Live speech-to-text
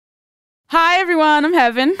Hi, everyone. I'm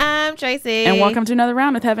Heaven. I'm Tracy. And welcome to another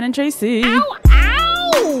round with Heaven and Tracy. Ow,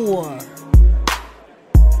 ow!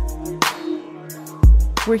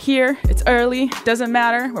 We're here. It's early. Doesn't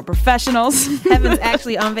matter. We're professionals. Heaven's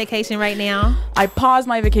actually on vacation right now. I paused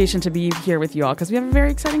my vacation to be here with you all because we have a very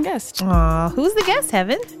exciting guest. Aw, who's the guest,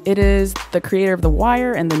 Heaven? It is the creator of The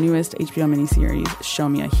Wire and the newest HBO miniseries, Show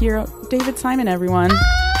Me a Hero, David Simon, everyone.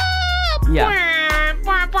 Yeah.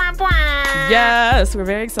 Yes, we're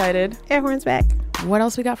very excited. Everyone's back. What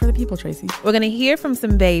else we got for the people, Tracy? We're going to hear from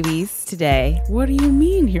some babies today. What do you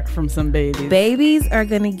mean hear from some babies? Babies are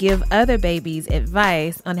going to give other babies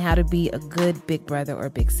advice on how to be a good big brother or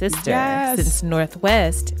big sister. Yes. Since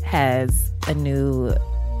Northwest has a new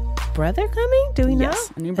brother coming? Do we know?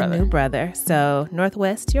 Yes, a new brother. A new brother. So,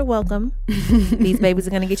 Northwest, you're welcome. These babies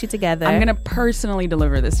are going to get you together. I'm going to personally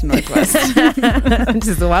deliver this to Northwest.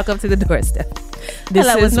 Just walk up to the doorstep.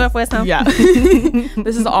 Hello, is Northwest home? Yeah.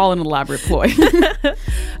 This is all an elaborate ploy.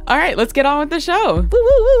 All right, let's get on with the show. Woo,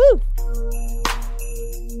 woo, woo, woo.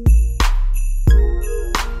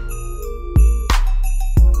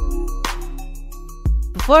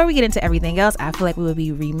 Before we get into everything else, I feel like we would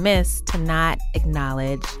be remiss to not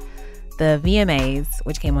acknowledge the VMAs,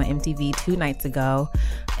 which came on MTV 2 nights ago.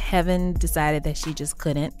 Heaven decided that she just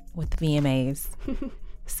couldn't with the VMAs.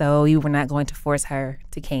 So we were not going to force her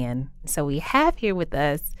to can. So we have here with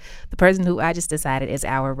us the person who I just decided is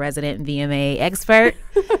our resident VMA expert,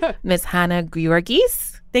 Miss Hannah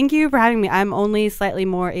Georgis. Thank you for having me. I'm only slightly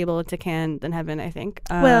more able to can than Heaven, I think.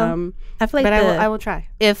 Well, I feel like but I will try.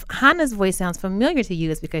 If Hannah's voice sounds familiar to you,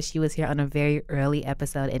 it's because she was here on a very early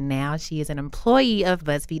episode, and now she is an employee of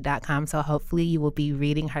BuzzFeed.com, so hopefully you will be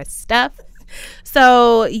reading her stuff.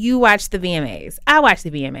 So you watched the VMAs. I watched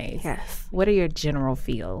the VMAs. Yes. What are your general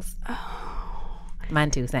feels?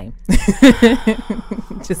 Mine too, same.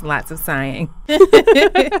 Just lots of sighing.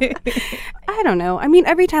 I don't know. I mean,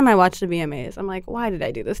 every time I watch the VMAs, I'm like, why did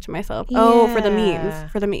I do this to myself? Yeah. Oh, for the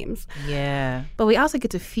memes. For the memes. Yeah. But we also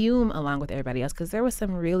get to fume along with everybody else because there was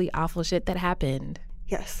some really awful shit that happened.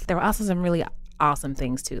 Yes. There were also some really awesome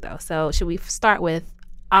things too, though. So should we start with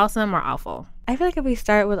awesome or awful? I feel like if we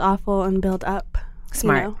start with awful and build up.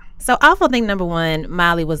 Smart. You know? So awful thing number one,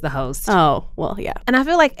 Miley was the host. Oh, well, yeah. And I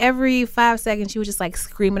feel like every 5 seconds she was just like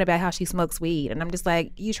screaming about how she smokes weed. And I'm just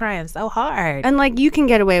like, you trying so hard. And like, you can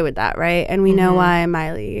get away with that, right? And we know why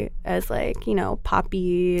Miley, as like, you know,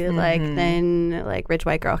 poppy, like then like rich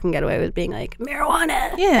white girl can get away with being like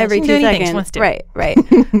marijuana. Yeah, every she can 2 do anything seconds. she wants to. Right.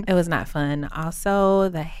 It was not fun. Also,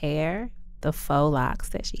 the hair, the faux locks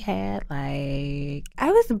that she had, like, I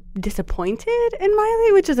was disappointed in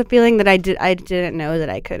Miley, which is a feeling that I didn't know that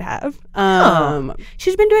I could have.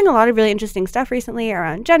 She's been doing a lot of really interesting stuff recently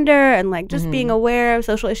around gender and like just being aware of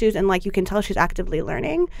social issues, and like you can tell she's actively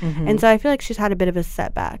learning. And so I feel like she's had a bit of a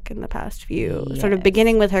setback in the past few, sort of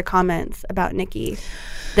beginning with her comments about Nicki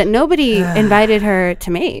that nobody invited her to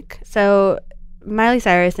make. So Miley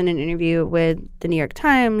Cyrus, in an interview with the New York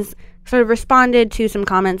Times, sort of responded to some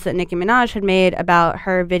comments that Nicki Minaj had made about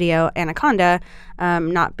her video Anaconda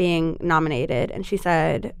not being nominated.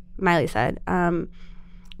 And Miley said,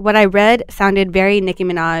 what I read sounded very Nicki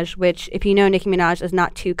Minaj, which, if you know Nicki Minaj, is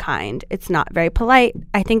not too kind. It's not very polite.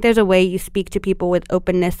 I think there's a way you speak to people with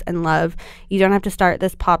openness and love. You don't have to start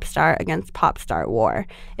this pop star against pop star war.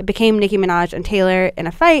 It became Nicki Minaj and Taylor in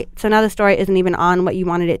a fight, so now the story isn't even on what you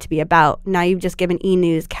wanted it to be about. Now you've just given E!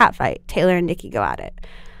 News catfight. Taylor and Nicki go at it.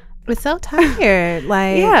 it's so tired.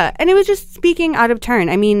 Like, yeah, and it was just speaking out of turn.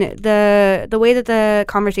 I mean, the way that the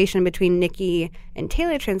conversation between Nicki and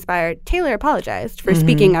Taylor transpired, Taylor apologized for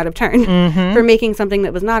speaking out of turn, for making something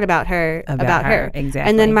that was not about her about her. Exactly.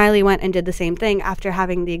 And then Miley went and did the same thing after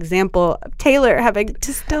having the example of Taylor having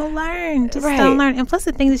just don't learn. Just Right. don't learn. And plus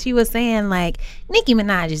the things that she was saying, like, Nicki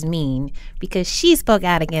Minaj is mean because she spoke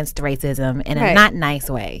out against racism in a Right. not nice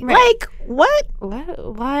way. Right. Like, what?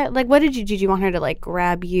 what like what did you want her to like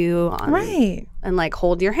grab you on Right. and like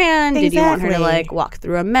hold your hand? Did you want her to Exactly. like walk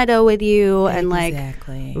through a meadow with you and like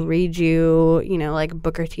Exactly. read you, you know, like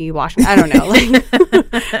Booker T. Washington? I don't know.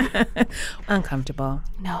 Like Uncomfortable.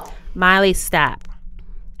 no. Miley, stop.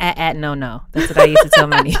 At no. That's what I used to tell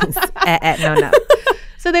my niece. At no.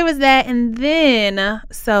 So there was that. And then,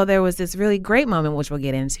 so there was this really great moment, which we'll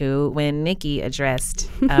get into, when Nicki addressed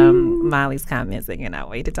Miley's comments. I cannot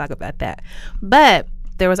wait to talk about that. But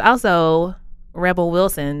there was also Rebel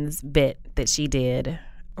Wilson's bit that she did.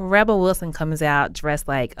 Rebel Wilson comes out dressed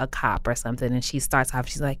like a cop or something, and she starts off,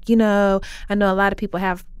 she's like, you know, I know a lot of people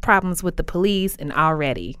have problems with the police, and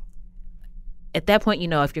already at that point, you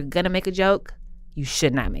know, if you're going to make a joke, you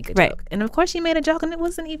should not make a Right. joke. And of course she made a joke, and it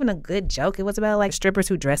wasn't even a good joke. It was about like strippers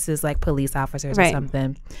who dresses like police officers or Right.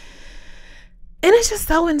 something. And it's just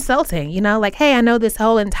so insulting, you know, like, hey, I know this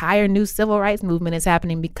whole entire new civil rights movement is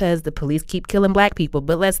happening because the police keep killing black people,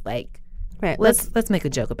 but let's make a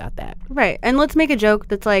joke about that. Right. And let's make a joke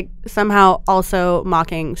that's like somehow also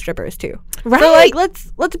mocking strippers too. Right. So like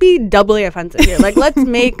let's be doubly offensive here. Like let's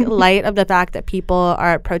make light of the fact that people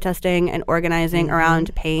are protesting and organizing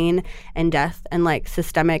around pain and death and like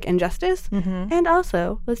systemic injustice. And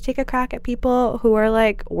also let's take a crack at people who are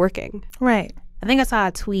like working. Right. I think I saw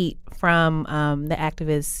a tweet from the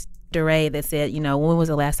activist DeRay that said, you know, when was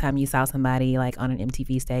the last time you saw somebody like on an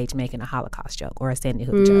MTV stage making a Holocaust joke or a Sandy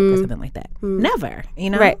Hook joke or something like that? Never, you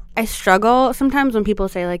know? Right. I struggle sometimes when people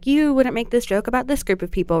say like, you wouldn't make this joke about this group of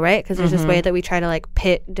people, right? Because there's this way that we try to like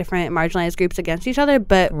pit different marginalized groups against each other.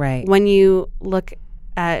 But when you look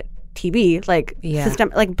at TV, like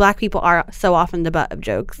like black people are so often the butt of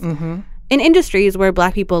jokes. In industries where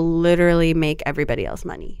black people literally make everybody else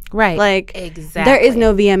money. Right. Like, exactly. There is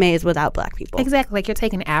no VMAs without black people. Exactly. Like, you're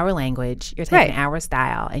taking our language, you're taking our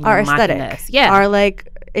style, and you're our mocking aesthetic, us. Yeah. Our, like,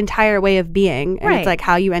 entire way of being. And it's, like,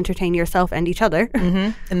 how you entertain yourself and each other.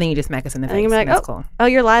 And then you just smack us in the face. And you're like, that's cool. Oh,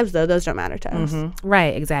 your lives, though, those don't matter to us.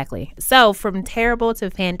 Right, exactly. So, from terrible to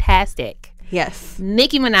fantastic. Yes.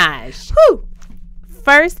 Nicki Minaj. Woo!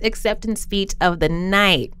 First acceptance speech of the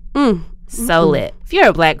night. So lit. If you're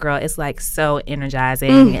a black girl, it's like so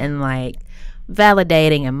energizing and like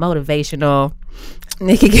validating and motivational.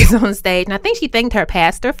 Nicki gets on stage, and I think she thanked her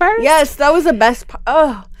pastor first. Yes, that was the best part.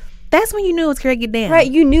 Oh, that's when you knew it was Carrie Get Down. Right,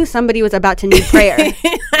 you knew somebody was about to need prayer.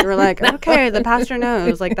 You were like, okay, the pastor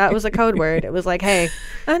knows. Like, that was a code word. It was like, hey.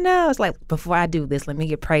 I know. It's like, before I do this, let me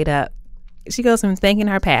get prayed up. She goes from thanking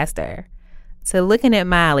her pastor to looking at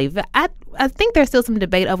Miley. I think there's still some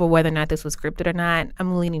debate over whether or not this was scripted or not.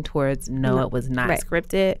 I'm leaning towards no, it was not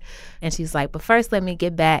scripted. And she's like, but first let me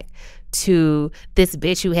get back to this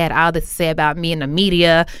bitch who had all this to say about me in the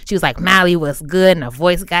media. She was like, Miley was good, and her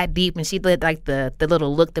voice got deep, and she did like the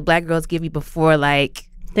little look that black girls give you before like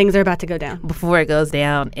things are about to go down. Before it goes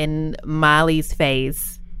down. And Miley's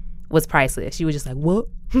face was priceless. She was just like, what?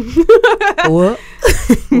 What?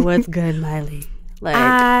 What's good, Miley? Like,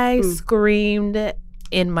 I screamed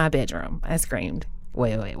in my bedroom. I screamed.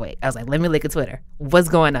 Wait. I was like, let me look at Twitter. What's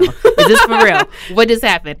going on? Is this for real? What just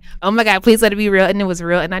happened? Oh my God, please let it be real. And it was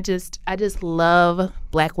real. And I just love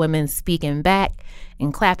black women speaking back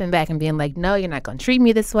and clapping back and being like, no, you're not going to treat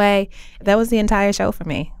me this way. That was the entire show for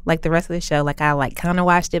me. Like the rest of the show, like I like kind of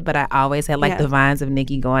watched it, but I always had like the vines of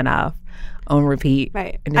Nicki going off on repeat.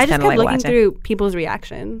 Right. I just kept like looking through people's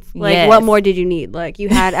reactions. Like, what more did you need? Like, you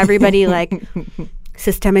had everybody like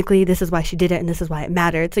systemically, this is why she did it and this is why it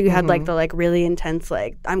mattered. So you had like the like really intense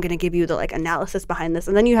like, I'm gonna give you the like analysis behind this,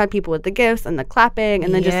 and then you had people with the gifs and the clapping,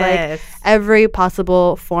 and then just like every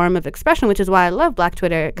possible form of expression, which is why I love Black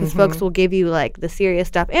Twitter, because folks will give you like the serious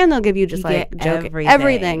stuff and they'll give you just like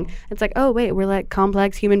everything. It's like, oh wait, we're like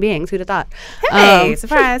complex human beings. Who'd have thought? Hey,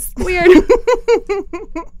 surprise. Weird.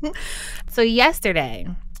 So yesterday,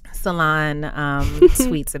 Salon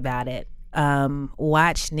tweets about it.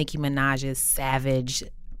 Watch Nicki Minaj's savage,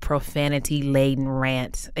 profanity-laden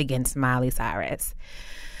rant against Miley Cyrus.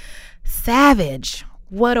 Savage.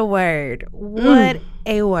 What a word. What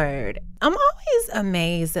a word. I'm always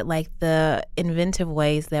amazed at like the inventive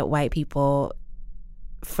ways that white people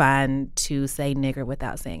find to say nigger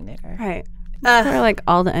without saying nigger. Right. Where like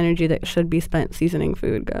all the energy that should be spent seasoning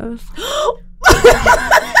food goes.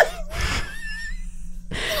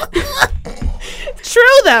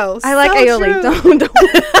 True though. I like aioli. Don't.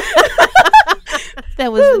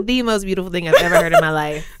 That was the most beautiful thing I've ever heard in my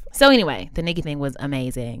life. So anyway, the Nicki thing was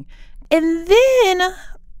amazing. And then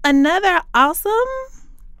another awesome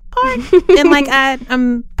part, and like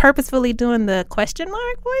I'm purposefully doing the question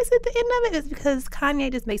mark voice at the end of it, is because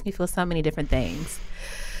Kanye just makes me feel so many different things.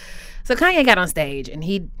 So Kanye got on stage and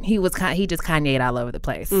he just Kanye'd all over the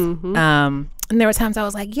place. And there were times I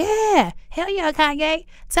was like, yeah, hell yeah, Kanye,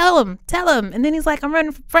 tell him. And then he's like, I'm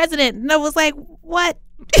running for president. And I was like, what?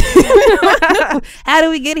 How do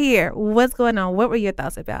we get here? What's going on? What were your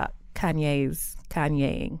thoughts about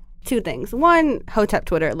Kanyeing? Two things. One, Hotep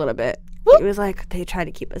Twitter a little bit. It was like, they try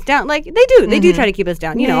to keep us down. Like, they do. They do try to keep us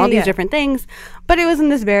down. You know, all these different things. But it was in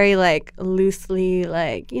this very, like, loosely,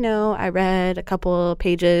 like, you know, I read a couple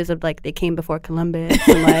pages of, like, they came before Columbus.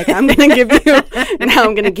 And, like, I'm going to give you, now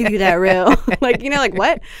I'm going to give you that real. Like, you know, like,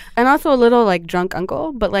 what? And also a little, like, drunk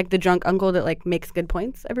uncle. But, like, the drunk uncle that, like, makes good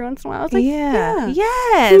points every once in a while. I was like, yes.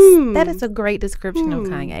 That is a great description of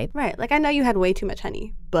Kanye. Right. Like, I know you had way too much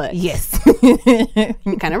honey. But yes.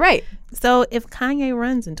 You're kind of right. So if Kanye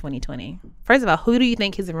runs in 2020, first of all, who do you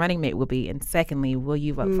think his running mate will be? And secondly, will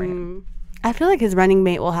you vote for him? I feel like his running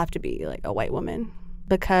mate will have to be like a white woman.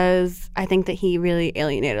 because I think that he really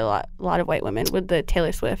alienated a lot of white women with the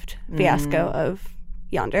Taylor Swift fiasco of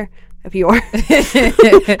Yonder. Of your. That's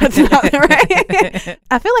not right.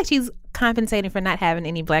 I feel like she's compensating for not having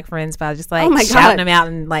any black friends by just like Oh my shouting God. them out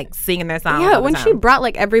and like singing their songs. Yeah, all the when time. she brought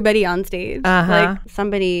like everybody on stage, Uh-huh. like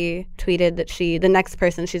somebody tweeted that the next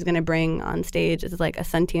person she's gonna bring on stage is like a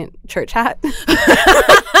sentient church hat.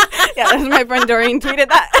 Yeah, that's my friend Doreen tweeted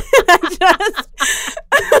that.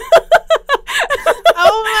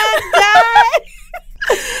 Oh my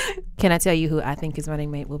God. Can I tell you who I think his running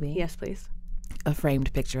mate will be? Yes, please. A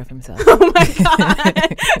framed picture of himself. Oh my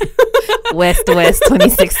God. West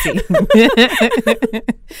 2016. You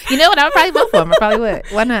know what? I would probably vote for him. I probably would.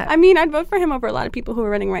 Why not? I mean, I'd vote for him over a lot of people who are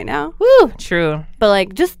running right now. Woo, true. But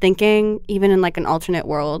like just thinking, even in like an alternate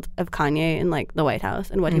world of Kanye in like the White House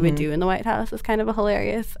and what he would do in the White House is kind of a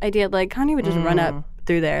hilarious idea. Like Kanye would just run up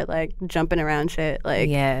through there, like jumping around shit, like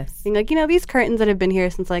Yes. being like, these curtains that have been here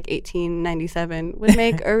since like 1897 would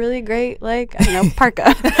make a really great, like, I don't know,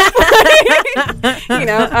 parka.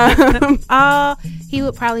 Oh, he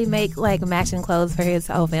would probably make like matching clothes for his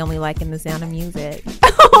whole family, like in The Sound of Music.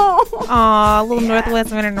 Oh, little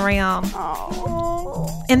Northwest running around.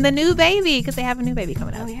 Oh, And the new baby, because they have a new baby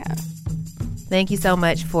coming up. oh yeah. Thank you so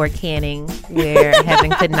much for canning where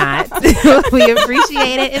heaven could not. We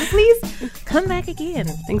appreciate it. And please come back again.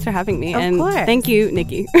 Thanks for having me. Of and course. Thank you,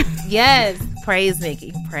 Nikki. Yes. Praise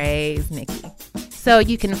Nikki. Praise Nikki. So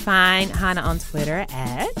you can find Hannah on Twitter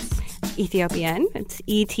at Ethiopian. It's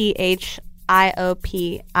ETHIOPIENNE.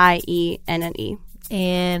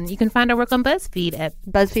 and you can find our work on BuzzFeed at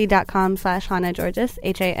BuzzFeed.com/Hannah Georgis,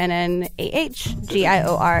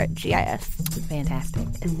 HANNAHGIORGIS. fantastic.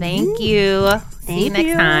 Thank you. See you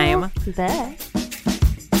next time. Bye.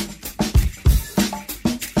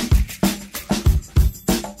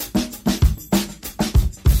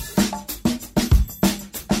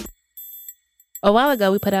 A while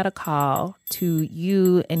ago, we put out a call to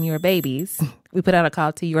you and your babies. We put out a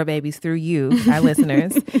call to your babies through you, our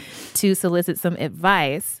listeners, to solicit some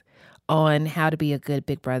advice on how to be a good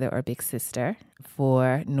big brother or big sister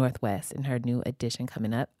for Northwest and her new edition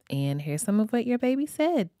coming up. And here's some of what your baby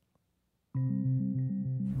said.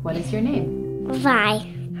 What is your name? Vi,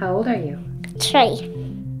 How old are you?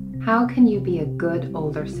 3. How can you be a good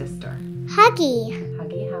older sister? Huggy,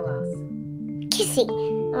 Huggy, how else? Kissy.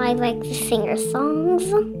 I like to sing her songs,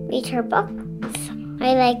 read her books.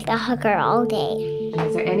 I like to hug her all day.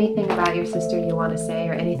 Is there anything about your sister you want to say,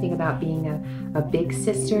 or anything about being a big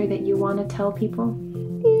sister that you want to tell people?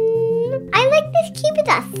 I like to keep it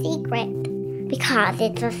a secret because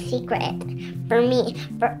it's a secret for me,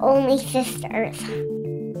 for only sisters.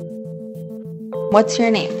 What's your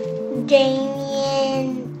name?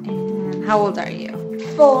 Damien, And how old are you?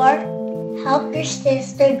 4. Help your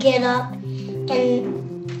sister get up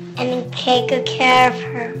and take good care of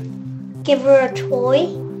her. Give her a toy.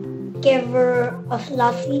 Give her a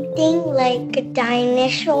fluffy thing like a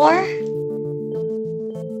dinosaur.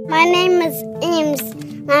 My name is Ames.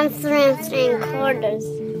 I'm 3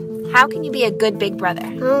 3/4. How can you be a good big brother?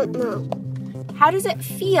 I don't know. How does it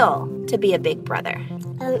feel to be a big brother?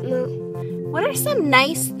 I don't know. What are some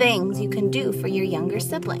nice things you can do for your younger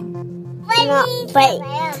sibling? Not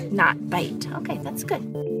bite. Not bite. Okay, that's good.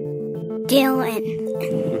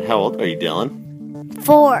 Dylan. How old are you, Dylan?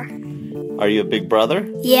 4. Are you a big brother?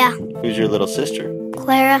 Yeah. Who's your little sister?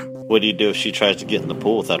 Clara. What do you do if she tries to get in the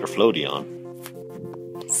pool without her floaty on?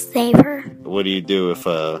 Save her. What do you do if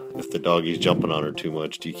the doggy's jumping on her too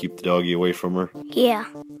much? Do you keep the doggy away from her? Yeah.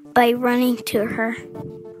 By running to her.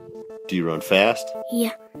 Do you run fast?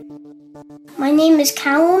 Yeah. My name is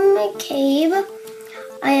Callum McCabe.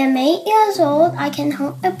 I am 8 years old. I can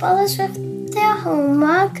help my brothers with their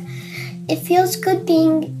homework. It feels good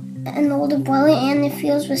being an older brother, and it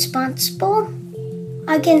feels responsible.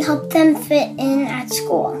 I can help them fit in at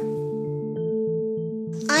school.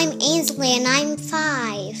 I'm Ainsley and I'm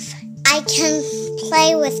 5. I can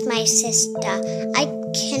play with my sister. I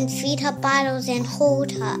can feed her bottles and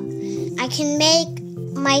hold her. I can make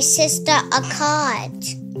my sister a card.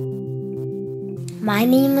 My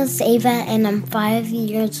name is Ava and I'm 5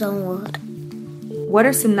 years old. What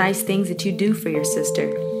are some nice things that you do for your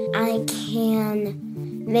sister? I can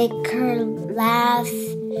make her laugh.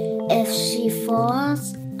 If she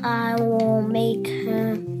falls, I will make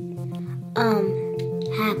her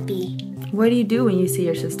happy. What do you do when you see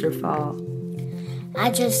your sister fall?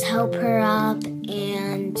 I just help her up,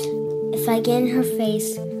 and if I get in her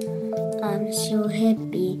face, she'll hit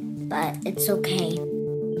me, but it's okay.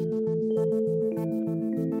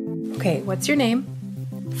 Okay, what's your name?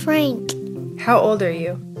 Frank, How old are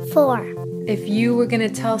you? 4. If you were going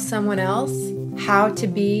to tell someone else how to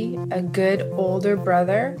be a good older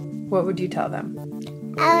brother, what would you tell them?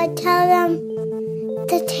 I would tell them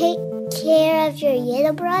to take care of your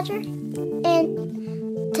little brother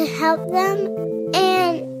and to help them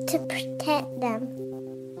and to protect them.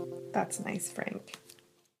 That's nice, Frank.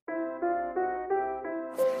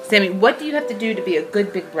 Sammy, what do you have to do to be a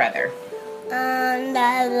good big brother? Sammy,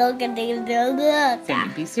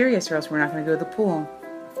 be serious or else we're not going to go to the pool.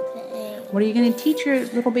 What are you going to teach your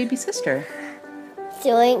little baby sister?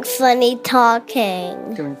 Doing funny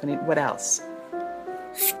talking. Doing funny. What else?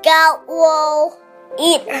 Scout will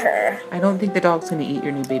eat her. I don't think the dog's going to eat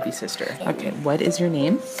your new baby sister. Okay, what is your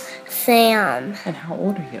name? Sam. And how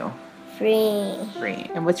old are you? 3.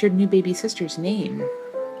 3. And what's your new baby sister's name?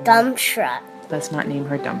 Dump truck. Let's not name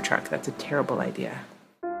her Dump Truck. That's a terrible idea.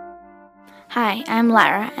 Hi, I'm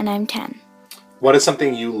Lara, and I'm 10. What is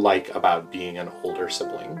something you like about being an older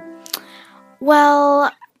sibling?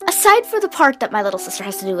 Well, aside for the part that my little sister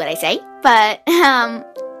has to do what I say, but I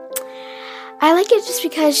like it just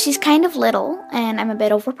because she's kind of little, and I'm a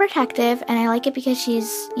bit overprotective, and I like it because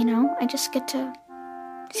she's, I just get to...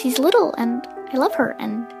 She's little, and I love her,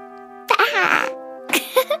 and...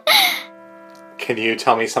 Can you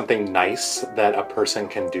tell me something nice that a person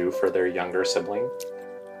can do for their younger sibling?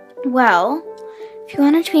 Well, if you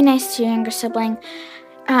wanted to be nice to your younger sibling,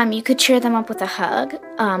 you could cheer them up with a hug,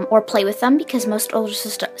 or play with them, because most older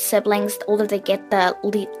siblings, the older they get, the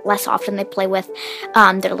less often they play with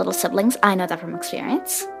their little siblings. I know that from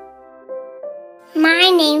experience. My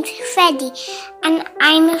name's Freddie, and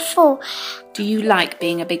I'm 4. Do you like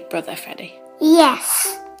being a big brother, Freddie?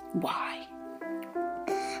 Yes. Why?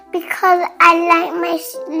 Because I like my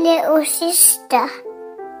little sister.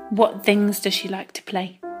 What things does she like to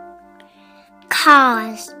play?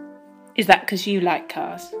 Cars. Is that because you like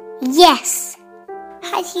cars? Yes.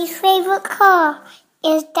 Hattie's favourite car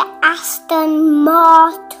is the Aston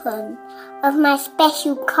Martin of my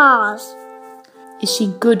special cars. Is she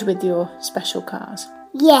good with your special cars?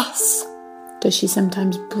 Yes. Does she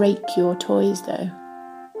sometimes break your toys, though?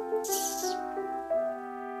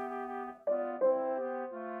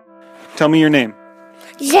 Tell me your name.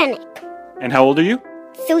 Zenik. And how old are you?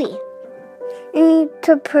 3. You need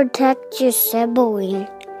to protect your sibling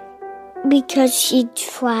because she's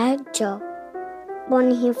fragile.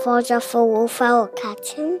 When he falls off a roof, I will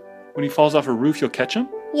catch him. When he falls off a roof, you'll catch him?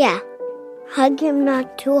 Yeah. Hug him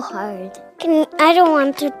not too hard. I don't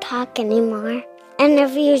want to talk anymore.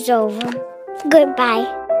 Interview's over.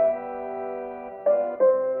 Goodbye.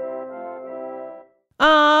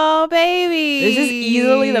 Oh, baby. This is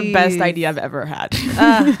easily the best idea I've ever had.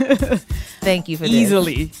 Thank you for this.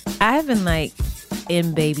 Easily. I've been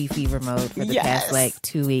in baby fever mode for the past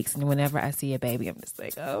 2 weeks, and whenever I see a baby, I'm just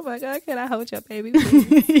like, oh my God, can I hold your baby,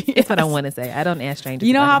 please? That's what I want to say. I don't ask strangers.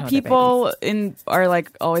 You know how people are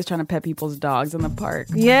always trying to pet people's dogs in the park?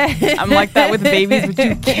 Yeah. I'm like that with babies, but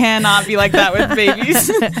you cannot be like that with babies.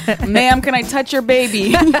 Ma'am, can I touch your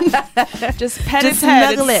baby? Just pet its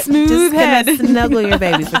head. It's smooth head. Just snuggle your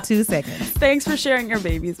baby for 2 seconds. Thanks for sharing your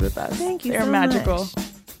babies with us. Thank you. They're so magical. much.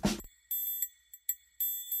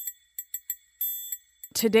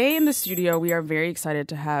 Today in the studio, we are very excited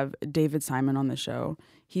to have David Simon on the show.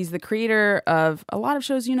 He's the creator of a lot of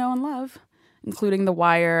shows you know and love, including The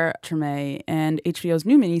Wire, Treme, and HBO's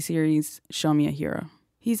new miniseries, Show Me a Hero.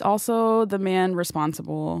 He's also the man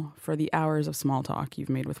responsible for the hours of small talk you've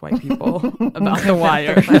made with white people about The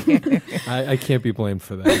Wire. I can't be blamed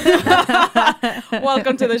for that.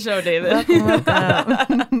 Welcome to the show, David.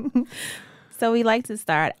 Welcome. So we like to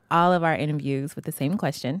start all of our interviews with the same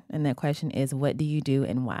question, and that question is, what do you do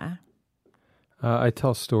and why? I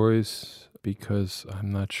tell stories because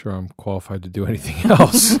I'm not sure I'm qualified to do anything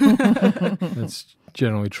else. That's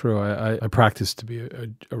generally true. I practice to be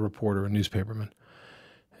a reporter, a newspaperman,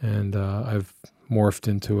 and I've morphed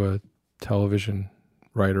into a television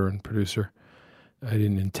writer and producer. I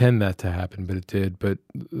didn't intend that to happen, but it did. But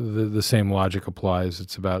the same logic applies.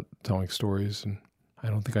 It's about telling stories, and I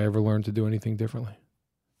don't think I ever learned to do anything differently.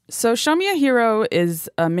 So Show Me a Hero is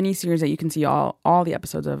a miniseries that you can see all the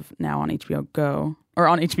episodes of now on HBO Go, or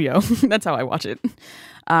on HBO. That's how I watch it.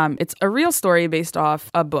 It's a real story based off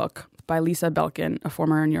a book by Lisa Belkin, a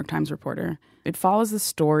former New York Times reporter. It follows the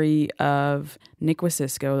story of Nick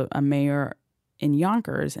Wasisco, a mayor in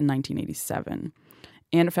Yonkers in 1987,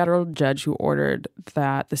 and a federal judge who ordered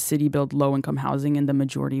that the city build low-income housing in the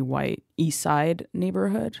majority-white East Side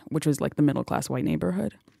neighborhood, which was like the middle-class white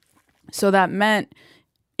neighborhood. So that meant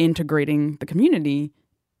integrating the community,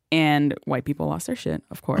 and white people lost their shit,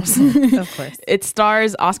 of course. Of course. It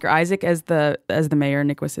stars Oscar Isaac as the mayor,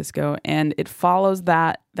 Nick Wasisco, and it follows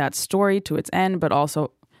that story to its end, but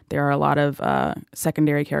also There are a lot of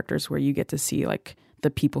secondary characters where you get to see like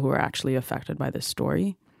the people who are actually affected by this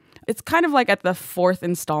story. It's kind of like at the 4th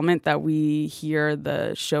installment that we hear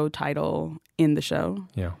the show title in the show.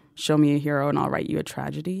 Yeah. Show me a hero and I'll write you a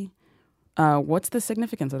tragedy. What's the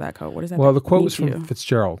significance of that quote? What does that Well, the quote mean was to from you?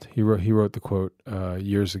 Fitzgerald. He wrote the quote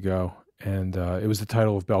years ago, and it was the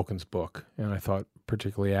title of Belkin's book, and I thought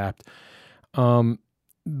particularly apt.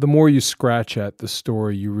 The more you scratch at the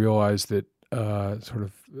story, you realize that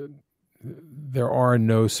there are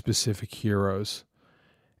no specific heroes,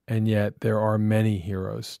 and yet there are many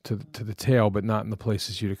heroes to the tale, but not in the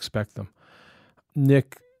places you'd expect them.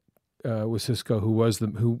 Nick Wasisco,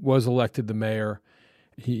 who was elected the mayor,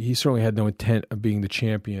 he certainly had no intent of being the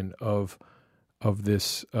champion of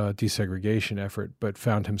this desegregation effort, but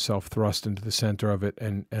found himself thrust into the center of it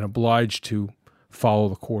and obliged to follow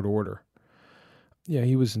the court order. Yeah,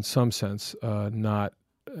 he was in some sense not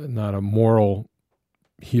a moral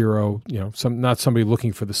hero, not somebody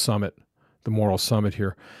looking for the moral summit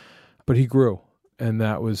here, but he grew, and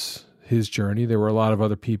that was his journey. There were a lot of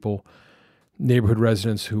other people, neighborhood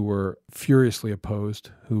residents, who were furiously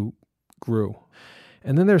opposed, who grew.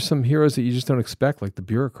 And then there's some heroes that you just don't expect, like the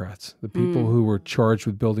bureaucrats, the people who were charged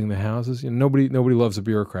with building the houses. Nobody loves a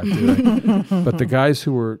bureaucrat, do they? But the guys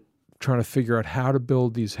who were trying to figure out how to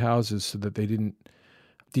build these houses so that they didn't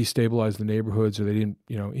destabilize the neighborhoods, or they didn't,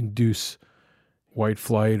 induce white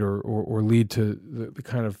flight or lead to the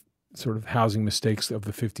kind of sort of housing mistakes of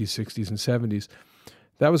the 50s, 60s, and 70s.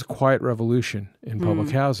 That was a quiet revolution in public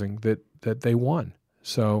housing that they won.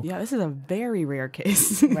 So yeah, this is a very rare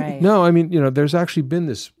case. Right. No, I mean, there's actually been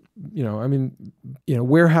this,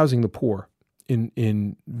 warehousing the poor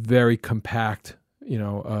in very compact,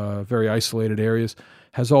 very isolated areas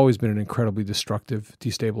has always been an incredibly destructive,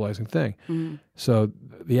 destabilizing thing. Mm-hmm. So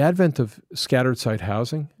the advent of scattered site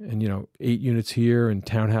housing and, 8 units here and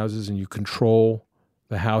townhouses, and you control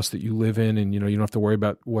the house that you live in, and, you don't have to worry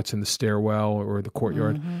about what's in the stairwell or the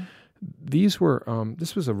courtyard. Mm-hmm. This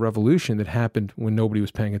was a revolution that happened when nobody was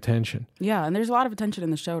paying attention. Yeah, and there's a lot of attention in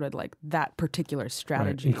the show to like that particular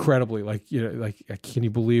strategy. Right. Incredibly, can you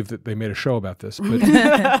believe that they made a show about this?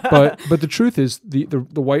 But but the truth is, the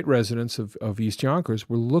white residents of East Yonkers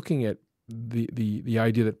were looking at the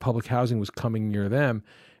idea that public housing was coming near them,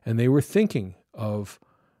 and they were thinking of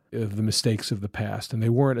the mistakes of the past, and they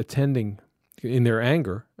weren't attending in their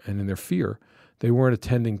anger and in their fear. They weren't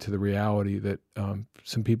attending to the reality that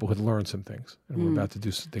some people had learned some things and were about to do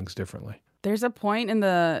some things differently. There's a point in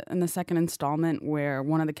the second installment where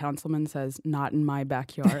one of the councilmen says, "Not in my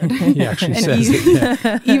backyard." He actually says it.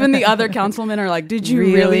 Yeah. Even the other councilmen are like, "Did you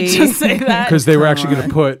really just say that?" Because they were actually going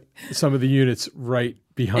to put some of the units right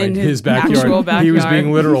behind his backyard. He was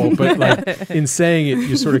being literal, but in saying it,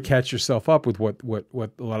 you sort of catch yourself up with what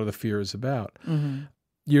a lot of the fear is about. Mm-hmm.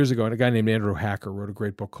 Years ago, and a guy named Andrew Hacker wrote a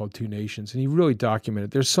great book called Two Nations, and he really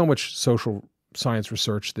documented, there's so much social science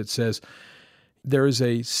research that says there is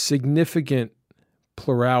a significant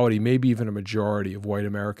plurality, maybe even a majority of white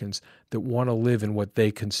Americans that want to live in what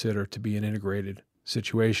they consider to be an integrated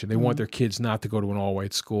situation. They want their kids not to go to an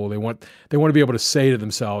all-white school. They want to be able to say to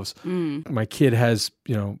themselves, my kid has,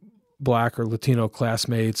 Black or Latino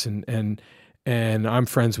classmates, and I'm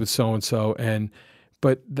friends with so-and-so,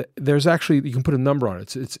 but there's actually, you can put a number on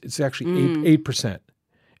it. It's actually 8%.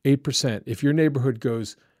 8%. If your neighborhood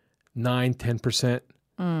goes 9-10%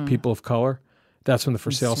 people of color, that's when the for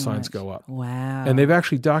sale signs go up. Wow. And they've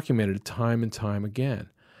actually documented it time and time again.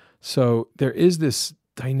 So there is this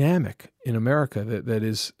dynamic in America that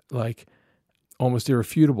is like almost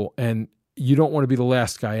irrefutable. And you don't want to be the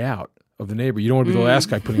last guy out of the neighbor. You don't want to be the last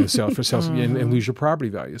guy putting the for sale and lose your property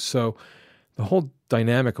values. So the whole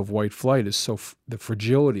dynamic of white flight is the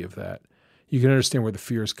fragility of that. You can understand where the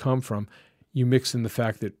fears come from. You mix in the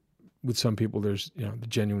fact that with some people there's the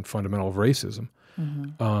genuine fundamental of racism,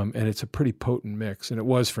 and it's a pretty potent mix. And it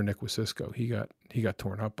was for Nick Wasisco. He got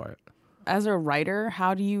torn up by it. As a writer,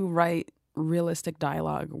 how do you write realistic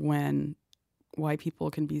dialogue when white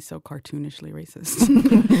people can be so cartoonishly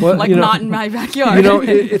racist? Well, not in my backyard.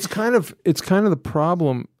 It's kind of the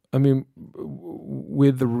problem. I mean,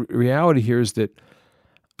 with the reality here is that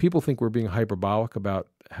people think we're being hyperbolic about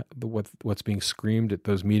what's being screamed at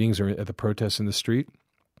those meetings or at the protests in the street.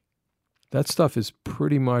 That stuff is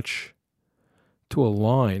pretty much, to a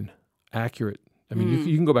line, accurate. I mean,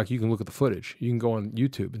 you can go back, you can look at the footage. You can go on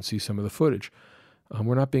YouTube and see some of the footage.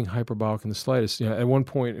 We're not being hyperbolic in the slightest. At one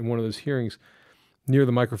point in one of those hearings, near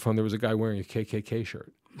the microphone, there was a guy wearing a KKK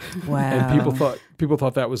shirt. Wow. And people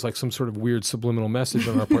thought that was like some sort of weird subliminal message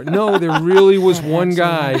on our part. No, there really was one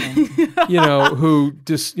guy, who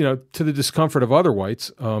just, to the discomfort of other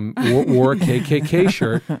whites, wore a KKK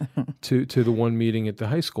shirt to the one meeting at the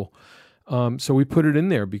high school. So we put it in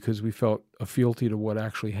there because we felt a fealty to what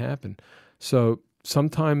actually happened. So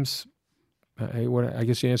sometimes, I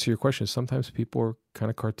guess you answer your question, sometimes people are kind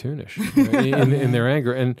of cartoonish in their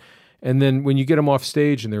anger. And then when you get them off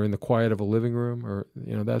stage and they're in the quiet of a living room, or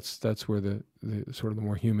that's where the sort of the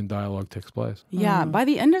more human dialogue takes place. Yeah. By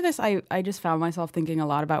the end of this, I just found myself thinking a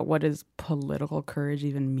lot about what does political courage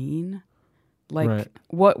even mean? Like, Right.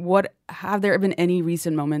 what have there been any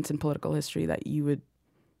recent moments in political history that you would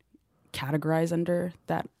categorize under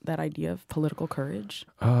that idea of political courage?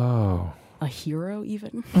 Oh. A hero,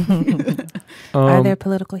 even? Are there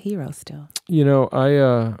political heroes still?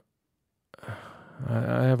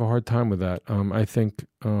 I have a hard time with that. I think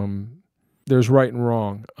there's right and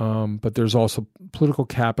wrong, but there's also political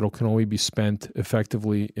capital can only be spent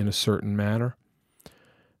effectively in a certain manner.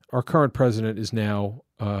 Our current president is now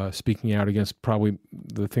speaking out against probably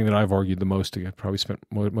the thing that I've argued the most against, probably spent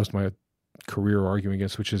most of my career arguing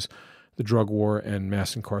against, which is the drug war and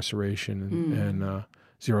mass incarceration and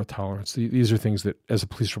zero tolerance. These are things that, as a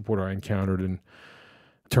police reporter, I encountered and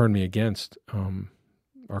turned me against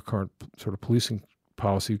our current sort of policing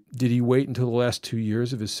policy. Did he wait until the last 2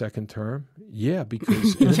 years of his second term? Yeah,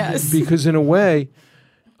 because because in a way,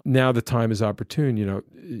 now the time is opportune.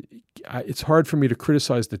 It's hard for me to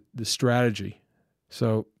criticize the strategy.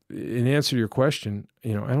 So, in answer to your question, I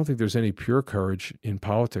don't think there's any pure courage in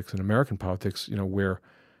politics, in American politics, where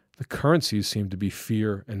the currencies seem to be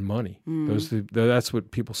fear and money. That's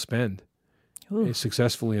what people spend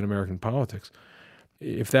successfully in American politics.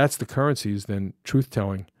 If that's the currencies, then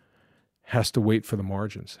truth-telling has to wait for the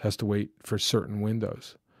margins, has to wait for certain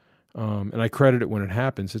windows. And I credit it when it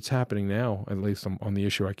happens. It's happening now, at least on the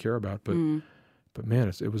issue I care about. But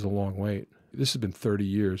man, it was a long wait. This has been 30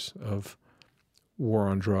 years of war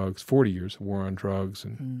on drugs, 40 years of war on drugs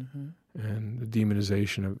and the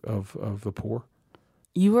demonization of the poor.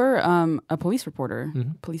 You were a police reporter,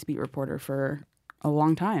 police beat reporter for a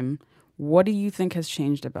long time. What do you think has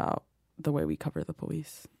changed about the way we cover the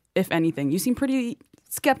police, if anything? You seem pretty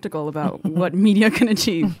skeptical about what media can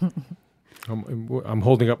achieve. I'm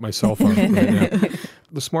holding up my cell phone right now.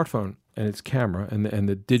 The smartphone and its camera and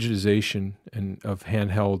the digitization of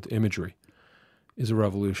handheld imagery is a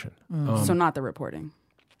revolution. So not the reporting.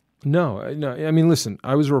 No. I mean, listen,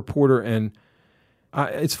 I was a reporter, and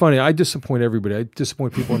it's funny. I disappoint everybody. I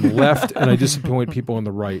disappoint people on the left, and I disappoint people on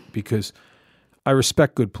the right, because I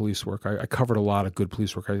respect good police work. I covered a lot of good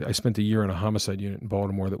police work. I spent a year in a homicide unit in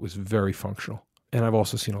Baltimore that was very functional. And I've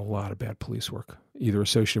also seen a lot of bad police work, either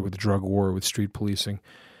associated with the drug war or with street policing.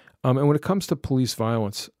 And when it comes to police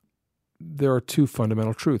violence, there are two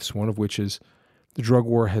fundamental truths, one of which is the drug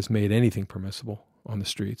war has made anything permissible on the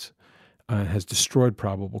streets, has destroyed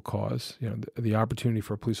probable cause. The opportunity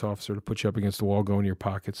for a police officer to put you up against the wall, go into your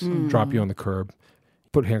pockets, drop you on the curb,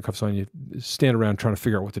 put handcuffs on you, stand around trying to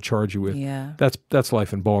figure out what to charge you with. Yeah. That's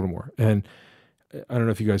life in Baltimore. And I don't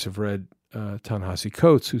know if you guys have read Ta-Nehisi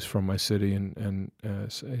Coates, who's from my city, and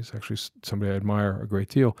he's actually somebody I admire a great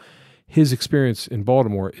deal. His experience in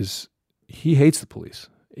Baltimore is he hates the police.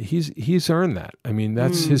 He's earned that. I mean,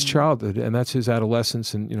 that's his childhood, and that's his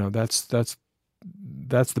adolescence, and that's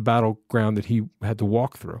the battleground that he had to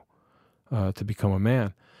walk through to become a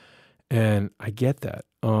man. And I get that.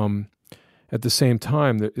 At the same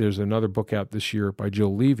time, there's another book out this year by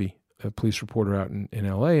Jill Levy, a police reporter out in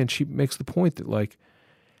L.A., and she makes the point that, like,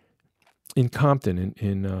 in Compton,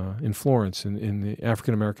 in Florence, in the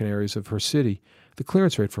African-American areas of her city, the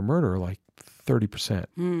clearance rate for murder are like 30%.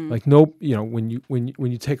 Like,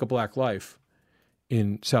 when you take a black life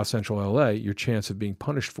in South Central LA, your chance of being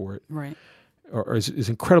punished for it is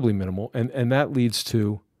incredibly minimal, and that leads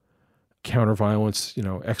to counter violence,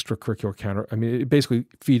 extracurricular counter. I mean, it basically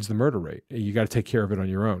feeds the murder rate. You got to take care of it on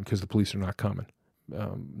your own because the police are not coming.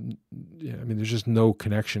 There's just no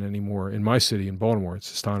connection anymore in my city, in Baltimore.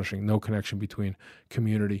 It's astonishing. No connection between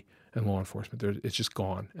community and law enforcement. It's just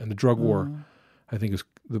gone. And the drug war, I think, is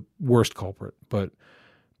the worst culprit. But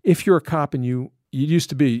if you're a cop and it used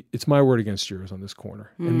to be, it's my word against yours on this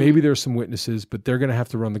corner. And maybe there's some witnesses, but they're going to have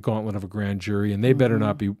to run the gauntlet of a grand jury, and they better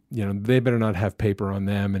not be, they better not have paper on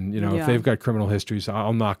them. And, if they've got criminal histories,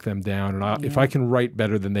 I'll knock them down. And if I can write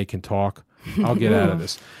better than they can talk, I'll get out of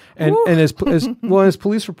this. And as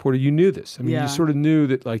police reporter, you knew this. I mean, you sort of knew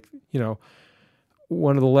that, like,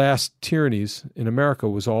 one of the last tyrannies in America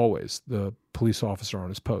was always the police officer on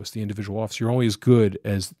his post, the individual officer. You're only as good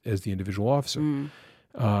as the individual officer.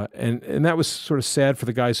 And that was sort of sad for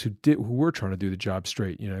the guys who were trying to do the job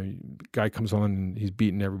straight. You know, guy comes on and he's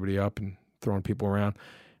beating everybody up and throwing people around.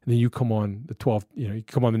 And then you come on the 12, you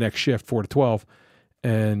come on the next shift, 4 to 12,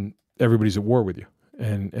 and everybody's at war with you.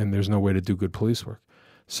 And there's no way to do good police work.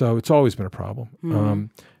 So it's always been a problem.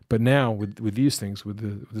 But now with these things, with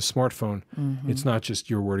the smartphone, it's not just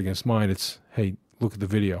your word against mine. It's, hey, look at the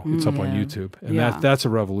video. It's up on YouTube. And that's a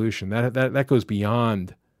revolution. That goes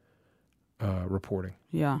beyond reporting.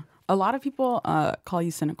 Yeah. A lot of people call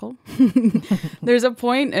you cynical. There's a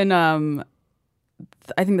point in, I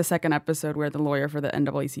think the second episode where the lawyer for the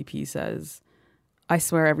NAACP says, I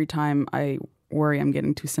swear every time I worry I'm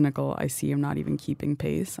getting too cynical, I see I'm not even keeping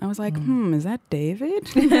pace. I was like, is that David?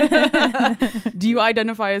 Do you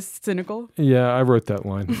identify as cynical? Yeah, I wrote that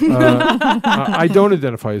line. I don't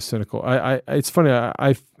identify as cynical. It's funny.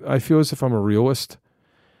 I feel as if I'm a realist,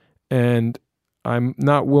 and I'm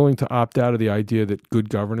not willing to opt out of the idea that good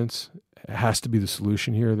governance has to be the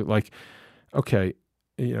solution here. That, like, okay,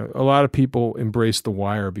 a lot of people embraced The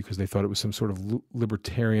Wire because they thought it was some sort of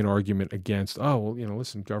libertarian argument against,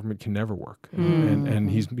 listen, government can never work. And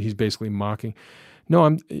he's basically mocking.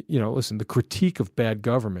 No, listen, the critique of bad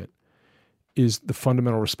government is the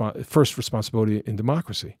fundamental first responsibility in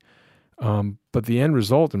democracy. But the end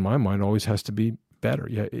result, in my mind, always has to be better.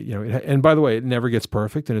 And by the way, it never gets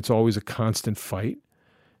perfect, and it's always a constant fight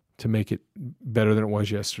to make it better than it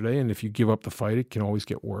was yesterday. And if you give up the fight, it can always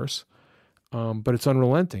get worse. But it's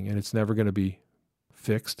unrelenting, and it's never going to be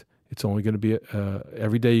fixed. It's only going to be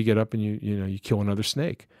every day you get up and you kill another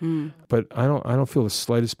snake. But I don't feel the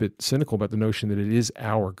slightest bit cynical about the notion that it is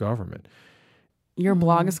our government. Your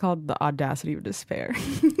blog is called The Audacity of Despair,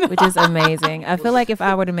 which is amazing. I feel like if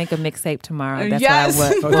I were to make a mixtape tomorrow, that's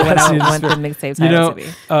what I would want the mixtape title to be.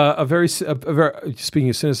 A very speaking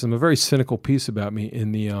of cynicism, a very cynical piece about me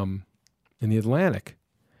in the Atlantic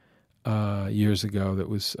years ago that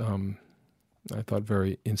was I thought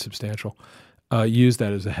very insubstantial. Used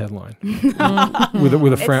that as a headline with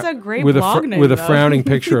a frowning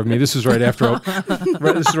picture of me. This is right after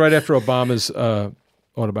Obama's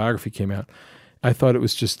autobiography came out. I thought it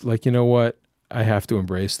was just like, you know what? I have to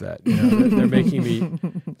embrace that.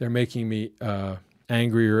 They're making me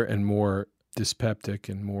angrier and more dyspeptic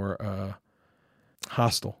and more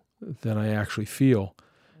hostile than I actually feel.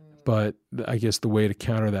 But I guess the way to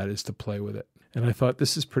counter that is to play with it. And I thought,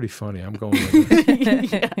 this is pretty funny. I'm going with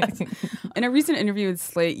it. Yes. In a recent interview with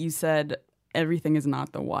Slate, you said everything is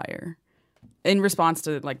not The Wire. In response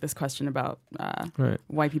to this question about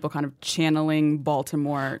white people kind of channeling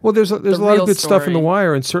Baltimore. Well, there's a lot of good stuff in The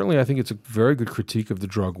Wire, and certainly I think it's a very good critique of the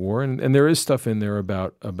drug war, and there is stuff in there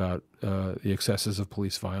about the excesses of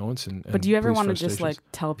police violence. But do you ever want to just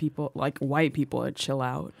tell people, white people, to chill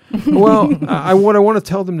out? Well, what I want to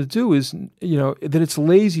tell them to do is, that it's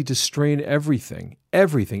lazy to strain everything,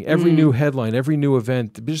 every new headline, every new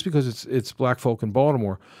event, just because it's black folk in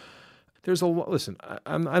Baltimore. There's a lot. Listen,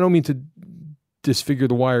 I don't mean to disfigure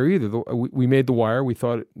The Wire either. We made The Wire. We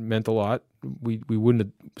thought it meant a lot. We wouldn't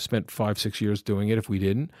have spent 5-6 years doing it if we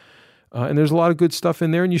didn't. And there's a lot of good stuff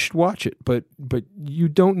in there, and you should watch it. But you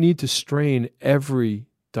don't need to strain every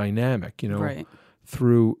dynamic,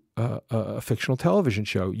 through a fictional television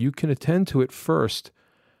show. You can attend to it first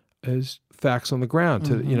as facts on the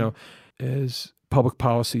ground, as public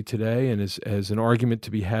policy today, and as an argument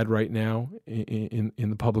to be had right now in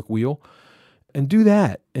the public wheel, and do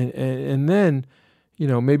that. And then,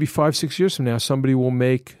 maybe 5-6 years from now, somebody will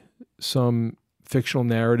make some fictional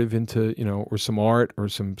narrative into, or some art or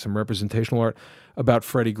some representational art about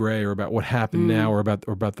Freddie Gray or about what happened now or about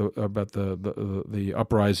the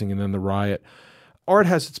uprising and then the riot. Art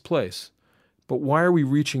has its place. But why are we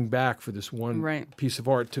reaching back for this one piece of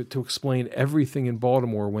art to explain everything in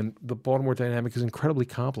Baltimore when the Baltimore dynamic is incredibly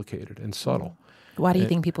complicated and subtle? Why do you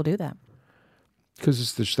think people do that? Because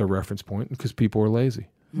it's just their reference point, and because people are lazy.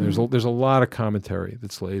 There's a lot of commentary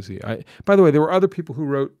that's lazy. By the way, there were other people who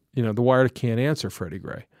wrote, The Wire can't answer Freddie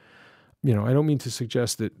Gray. I don't mean to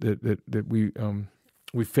suggest that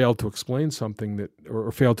we failed to explain something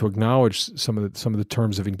or failed to acknowledge some of the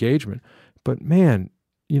terms of engagement. But man,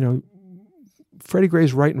 Freddie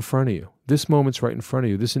Gray's right in front of you. This moment's right in front of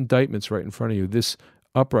you. This indictment's right in front of you. This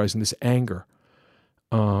uprising, this anger,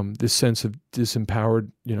 this sense of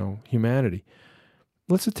disempowered, humanity.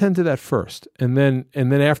 Let's attend to that first, and then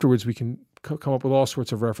afterwards we can come up with all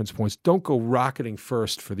sorts of reference points. Don't go rocketing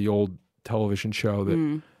first for the old television show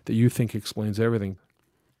that you think explains everything.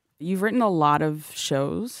 You've written a lot of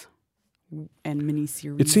shows. and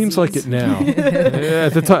miniseries. It seems like it now. Yeah,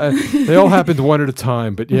 at the time, they all happened one at a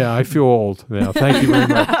time. But yeah, I feel old now. Thank you very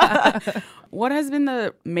much. What has been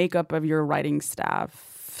the makeup of your writing staffs?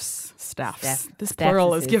 This Staffs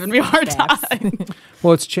plural is giving me a hard time.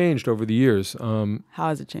 Well, it's changed over the years. How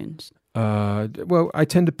has it changed? Well, I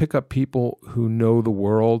tend to pick up people who know the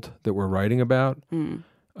world that we're writing about.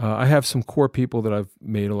 I have some core people that I've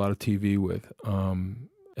made a lot of TV with.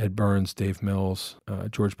 Ed Burns, Dave Mills,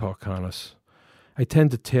 George Pelecanos. I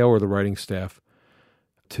tend to tailor the writing staff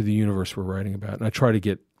to the universe we're writing about. And I try to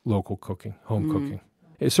get local cooking, home cooking.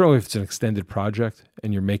 Certainly if it's an extended project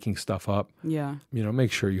and you're making stuff up,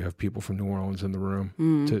 make sure you have people from New Orleans in the room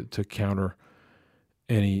to counter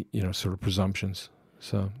any, sort of presumptions.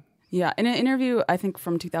 So yeah, in an interview, I think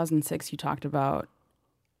from 2006, you talked about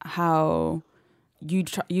how you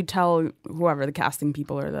tell whoever the casting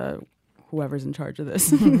people or whoever's in charge of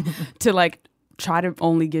this to like try to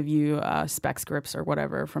only give you spec scripts or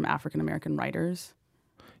whatever from African American writers.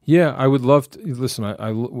 Yeah, I would love to listen.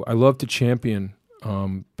 I love to champion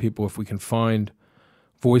people if we can find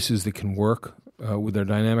voices that can work with their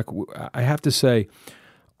dynamic. I have to say,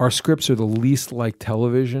 our scripts are the least like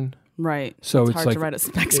television. Right. So it's hard like, to write a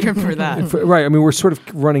spec script for that. Right. I mean, we're sort of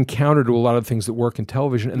running counter to a lot of things that work in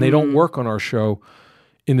television, and they don't work on our show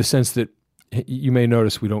in the sense that you may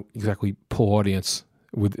notice we don't exactly pull audience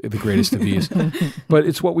with the greatest of ease, but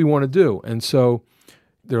it's what we want to do. And so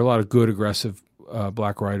there are a lot of good, aggressive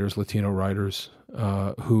Black writers, Latino writers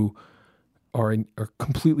who are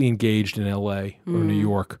completely engaged in L.A. or New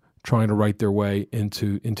York, trying to write their way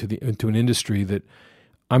into an industry that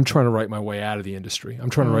I'm trying to write my way out of the industry. I'm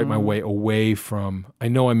trying to write my way away from. I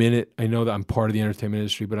know I'm in it. I know that I'm part of the entertainment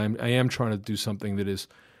industry, but I am trying to do something that is,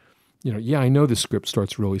 I know the script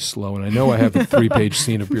starts really slow, and I know I have a 3-page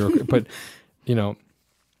scene of bureaucracy, but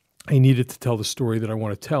I needed to tell the story that I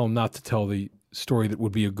want to tell, not to tell the story that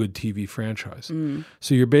would be a good TV franchise.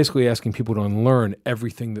 So you're basically asking people to unlearn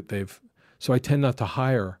everything that they've. So I tend not to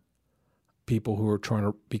hire people who are trying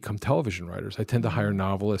to become television writers. I tend to hire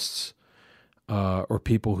novelists. Or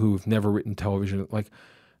people who have never written television. Like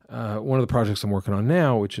one of the projects I'm working on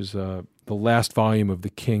now, which is the last volume of the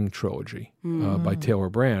King trilogy by Taylor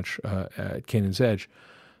Branch at Canaan's Edge.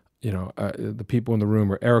 The people in the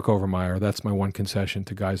room are Eric Overmyer. That's my one concession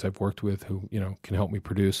to guys I've worked with who can help me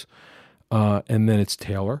produce. And then it's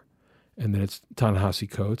Taylor, and then it's Ta-Nehisi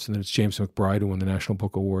Coates, and then it's James McBride, who won the National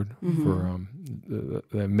Book Award for the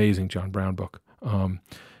amazing John Brown book, and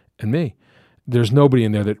me. There's nobody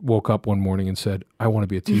in there that woke up one morning and said, "I want to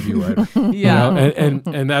be a TV writer."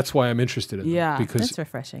 And that's why I'm interested in them, because that's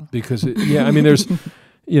refreshing. Because there's,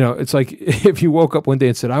 it's like if you woke up one day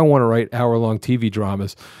and said, "I want to write hour-long TV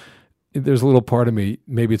dramas," there's a little part of me.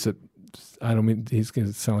 Maybe I don't mean he's going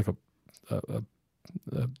to sound like a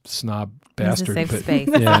snob bastard. Safe but space.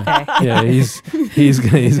 Yeah, he's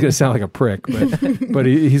gonna sound like a prick, but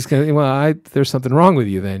he's gonna. Well, there's something wrong with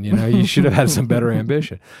you. Then you should have had some better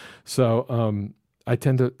ambition. So I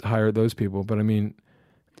tend to hire those people, but I mean.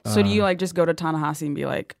 So do you like just go to Ta-Nehisi and be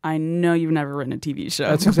like, I know you've never written a TV show.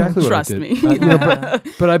 That's exactly what I Trust did. me.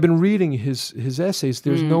 But I've been reading his essays.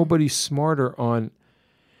 There's nobody smarter on.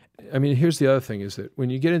 I mean, here's the other thing: is that when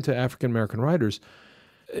you get into African American writers.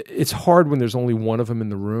 It's hard when there's only one of them in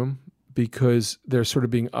the room because they're sort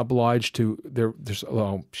of being obliged to. There's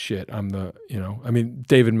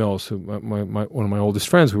David Mills, who one of my oldest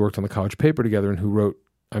friends. We worked on the college paper together, and who wrote.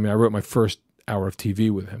 I wrote my first hour of TV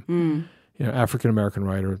with him. African American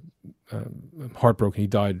writer. I'm heartbroken. He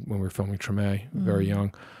died when we were filming Treme, very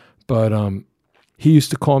young, but he used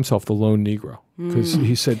to call himself the lone Negro because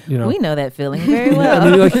he said, we know that feeling very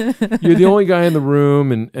well. You're the only guy in the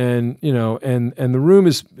room, and the room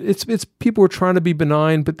is it's people are trying to be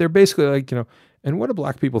benign, but they're basically like, and what do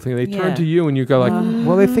black people think? They turn to you, and you go like,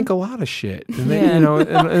 well, they think a lot of shit, and they, and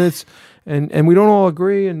it's and we don't all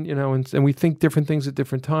agree, and we think different things at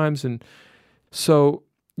different times, and so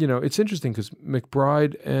it's interesting because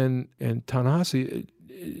McBride and Ta-Nehisi,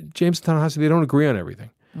 James and Ta-Nehisi, they don't agree on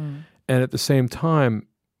everything. And at the same time,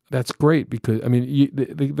 that's great because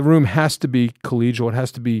the room has to be collegial.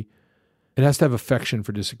 It has to have affection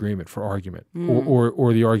for disagreement, for argument,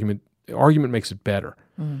 or the argument makes it better.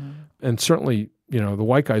 And certainly, the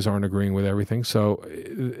white guys aren't agreeing with everything. So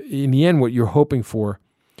in the end, what you're hoping for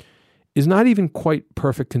is not even quite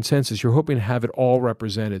perfect consensus. You're hoping to have it all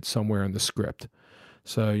represented somewhere in the script.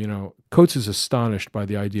 So Coates is astonished by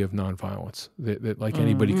the idea of nonviolence. That like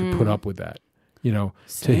anybody could put up with that.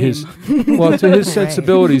 To his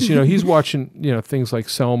sensibilities, he's watching, things like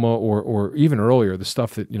Selma or even earlier, the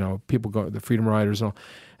stuff that, people go, the Freedom Riders and all.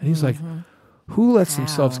 And he's like, who lets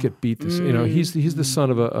themselves get beat this? You know, he's the son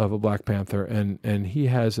of a Black Panther, and he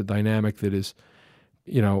has a dynamic that is,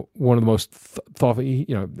 you know, one of the most thoughtful. You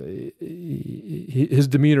know, his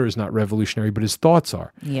demeanor is not revolutionary, but his thoughts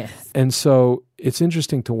are. Yes. And so it's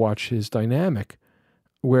interesting to watch his dynamic,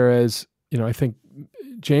 whereas, you know, I think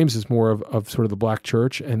James is more of sort of the Black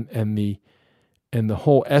church and the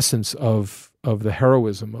whole essence of the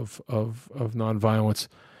heroism of nonviolence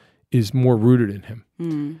is more rooted in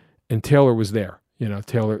him. And Taylor was there. You know,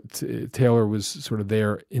 Taylor was sort of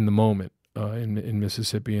there in the moment in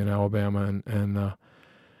Mississippi and Alabama,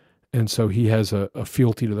 and so he has a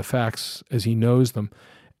fealty to the facts as he knows them.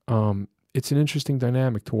 It's an interesting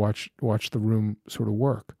dynamic to watch the room sort of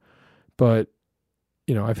work. But,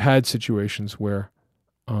 you know, I've had situations where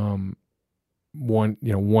one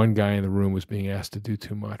guy in the room was being asked to do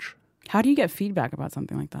too much. How do you get feedback about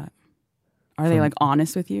something like that? Are they like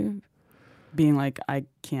honest with you? Being like, I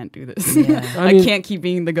can't do this. Yeah. I can't keep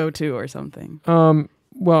being the go-to or something.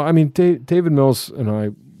 Well, I mean, David Mills and I,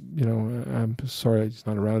 you know, I'm sorry he's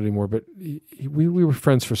not around anymore, but we were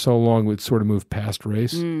friends for so long, we'd sort of moved past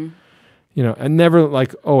race. You know, and never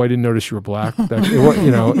like, oh, I didn't notice you were Black. But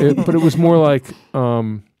it was more like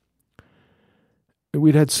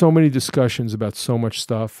we'd had so many discussions about so much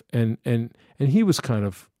stuff, and he was kind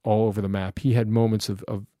of all over the map. He had moments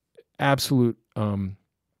of absolute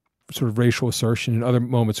sort of racial assertion, and other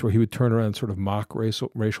moments where he would turn around and sort of mock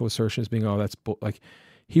racial assertions, being, oh, that's like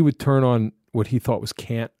he would turn on what he thought was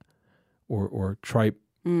cant or tripe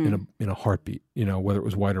in a heartbeat. You know, whether it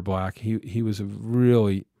was white or Black, he was a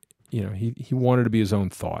really, you know, he wanted to be his own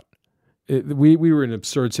thought. We were in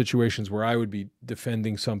absurd situations where I would be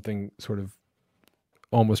defending something sort of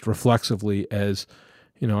almost reflexively as,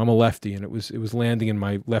 you know, I'm a lefty, and it was landing in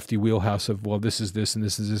my lefty wheelhouse of, well, this is this and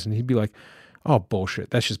this is this, and he'd be like, oh,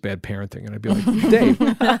 bullshit, that's just bad parenting. And I'd be like, Dave,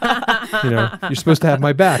 you know, you're supposed to have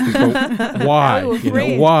my back. He'd go, why? You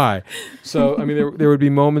know, why? So, I mean, there would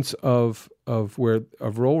be moments of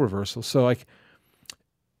role reversal. So, like,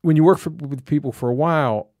 when you work with people for a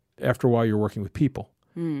while, after a while you're working with people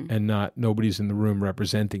and nobody's in the room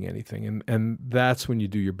representing anything. And that's when you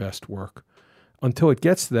do your best work. Until it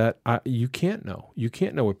gets to that, you can't know. You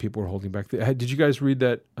can't know what people are holding back. Did you guys read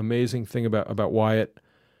that amazing thing about Wyatt?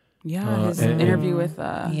 Yeah, his interview with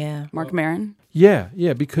Mark Maron.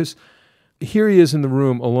 Yeah, because here he is in the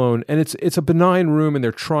room alone, and it's a benign room, and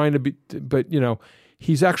they're trying to be, but, you know,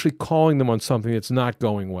 he's actually calling them on something that's not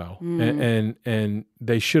going well, and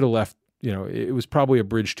they should have left. You know, it was probably a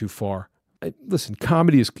bridge too far. Listen,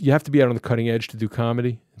 comedy is, you have to be out on the cutting edge to do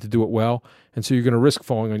comedy, to do it well. And so you're going to risk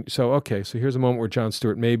falling on. So here's a moment where Jon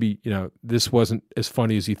Stewart, maybe, you know, this wasn't as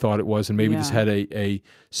funny as he thought it was. And maybe this had it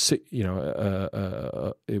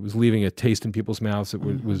was leaving a taste in people's mouths. It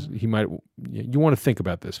was you want to think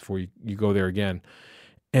about this before you go there again.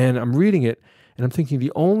 And I'm reading it and I'm thinking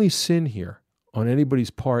the only sin here on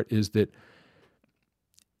anybody's part is that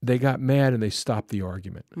they got mad and they stopped the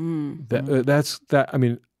argument. I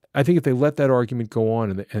mean, I think if they let that argument go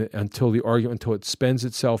on until it spends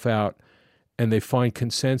itself out, and they find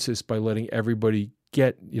consensus by letting everybody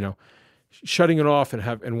get, you know, shutting it off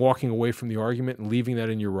and walking away from the argument and leaving that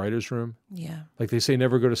in your writer's room. Yeah, like they say,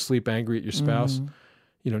 never go to sleep angry at your spouse.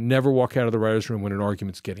 You know, never walk out of the writer's room when an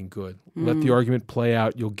argument's getting good. Let the argument play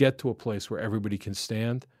out. You'll get to a place where everybody can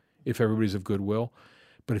stand if everybody's of goodwill.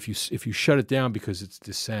 But if you shut it down because it's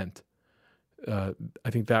dissent, I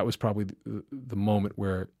think that was probably the moment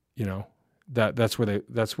where, you know, that's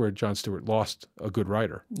where Jon Stewart lost a good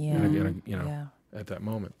writer. At that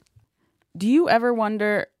moment. Do you ever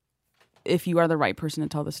wonder if you are the right person to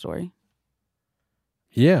tell the story?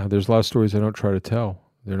 Yeah, there's a lot of stories I don't try to tell.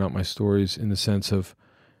 They're not my stories in the sense of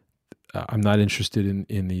I'm not interested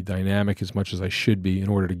in the dynamic as much as I should be in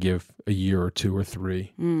order to give a year or two or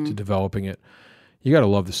three to developing it. You got to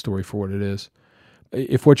love the story for what it is.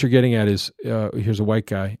 If what you're getting at is here's a white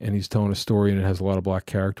guy and he's telling a story and it has a lot of Black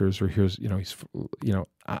characters, or here's, you know,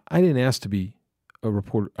 I didn't ask to be a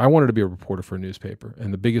reporter. I wanted to be a reporter for a newspaper,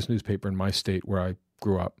 and the biggest newspaper in my state where I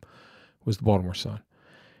grew up was the Baltimore Sun.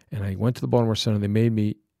 And I went to the Baltimore Sun and they made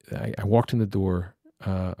me. I walked in the door.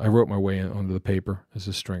 I wrote my way onto the paper as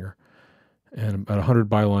a stringer, and about 100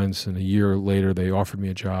 bylines. And a year later, they offered me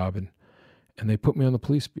a job and they put me on the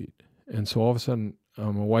police beat. And so all of a sudden,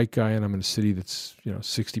 I'm a white guy and I'm in a city that's, you know,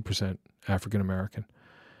 60% African American.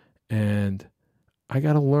 And I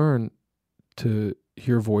got to learn to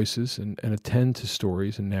hear voices and attend to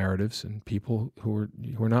stories and narratives and people who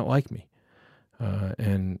are not like me,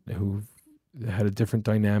 and who had a different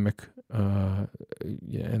dynamic, and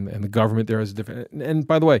the government there has a different. And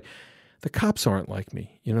by the way, the cops aren't like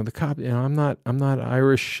me. I'm not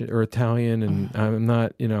Irish or Italian, and I'm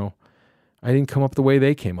not, I didn't come up the way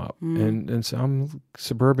they came up. And so I'm a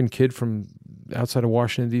suburban kid from outside of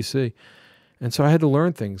Washington, D.C. And so I had to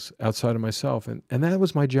learn things outside of myself. And that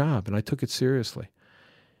was my job, and I took it seriously.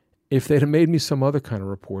 If they'd have made me some other kind of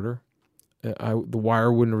reporter, the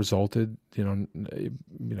wire wouldn't have resulted,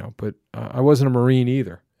 but I wasn't a Marine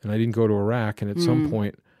either, and I didn't go to Iraq. And at some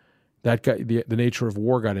point, that got the nature of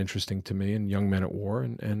war got interesting to me, and young men at war,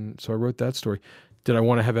 and so I wrote that story. Did I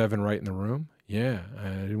want to have Evan Wright in the room? Yeah, I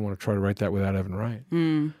didn't want to try to write that without Evan Wright,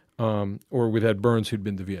 or with Ed Burns, who'd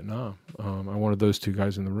been to Vietnam. I wanted those two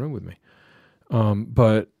guys in the room with me,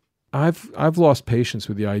 but I've lost patience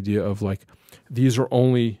with the idea of like these are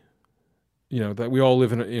only. That we all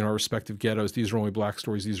live in our respective ghettos. These are only black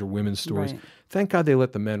stories. These are women's stories. Right. Thank God they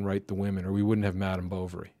let the men write the women, or we wouldn't have Madame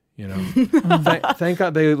Bovary. Thank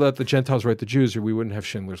God they let the Gentiles write the Jews, or we wouldn't have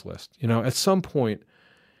Schindler's List. At some point,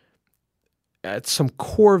 at some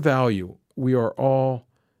core value, we are all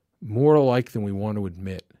more alike than we want to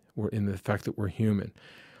admit. We're in the fact that we're human.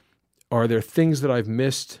 Are there things that I've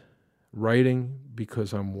missed writing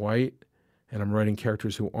because I'm white and I'm writing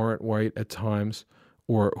characters who aren't white at times,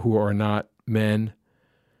 or who are not men?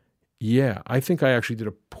 Yeah, I think I actually did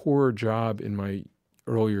a poor job in my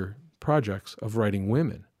earlier projects of writing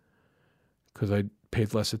women because I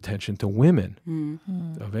paid less attention to women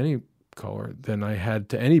of any color than I had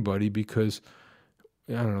to anybody because,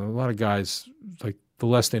 I don't know, a lot of guys, like the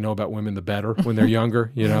less they know about women, the better when they're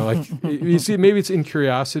younger. You see, maybe it's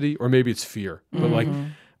incuriosity or maybe it's fear. But like,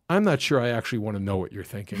 I'm not sure I actually want to know what you're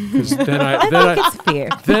thinking because then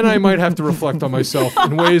I might have to reflect on myself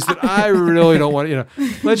in ways that I really don't want.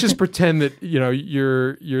 Let's just pretend that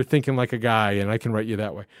you're thinking like a guy, and I can write you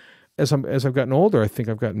that way. As I've gotten older, I think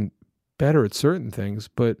I've gotten better at certain things,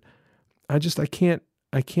 but I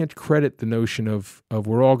can't credit the notion of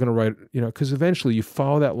we're all going to write. Because eventually you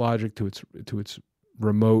follow that logic to its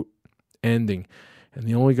remote ending, and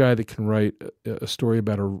the only guy that can write a story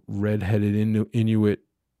about a redheaded Inuit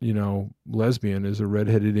lesbian is a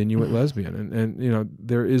redheaded Inuit lesbian. And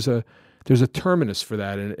there's a terminus for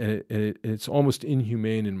that. And it's almost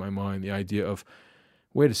inhumane in my mind, the idea of,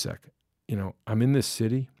 wait a sec, I'm in this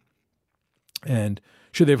city, and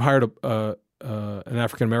should they have hired an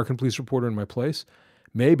African-American police reporter in my place?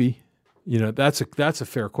 Maybe. That's a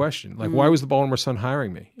fair question. Like, why was the Baltimore Sun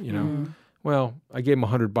hiring me? Well, I gave them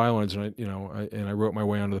 100 bylines, and I wrote my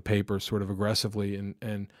way onto the paper sort of aggressively,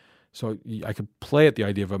 and so I could play at the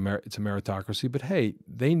idea of it's a meritocracy, but hey,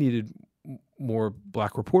 they needed more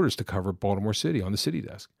black reporters to cover Baltimore City on the city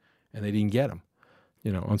desk, and they didn't get them.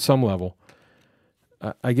 On some level,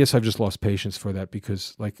 I guess I've just lost patience for that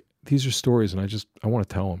because, like, these are stories, and I want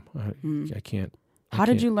to tell them. I can't. How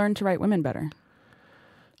did you learn to write women better?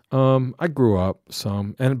 I grew up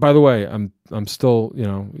some, and by the way, I'm still,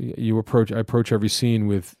 I approach every scene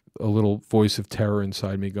with a little voice of terror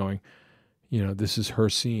inside me going, this is her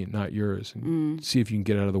scene, not yours, and see if you can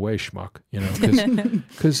get out of the way, schmuck.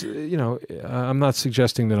 Because I'm not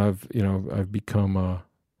suggesting that I've become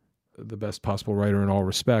the best possible writer in all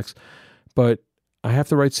respects, but I have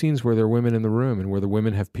to write scenes where there are women in the room and where the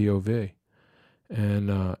women have POV. And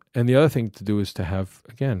the other thing to do is to have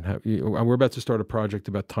we're about to start a project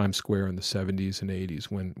about Times Square in the 70s and 80s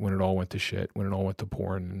when it all went to shit, when it all went to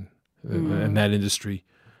porn, and that industry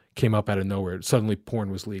came up out of nowhere. Suddenly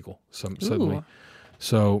porn was legal. Suddenly.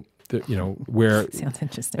 So, where sounds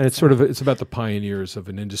interesting. And it's about the pioneers of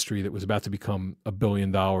an industry that was about to become $1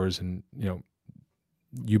 billion and,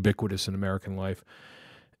 ubiquitous in American life.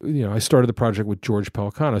 I started the project with George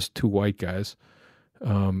Pelecanos, two white guys,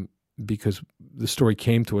 because the story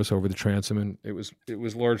came to us over the transom, and it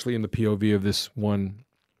was largely in the POV of this one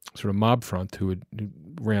sort of mob front who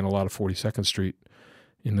ran a lot of 42nd Street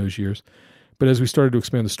in those years. But as we started to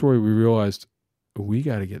expand the story, we realized we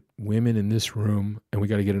got to get women in this room, and we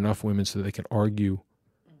got to get enough women so that they can argue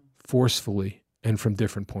forcefully and from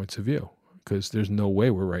different points of view. Because there's no way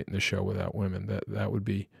we're writing the show without women. That would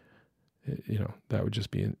be, that would just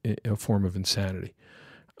be a form of insanity.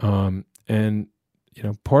 And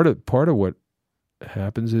part of what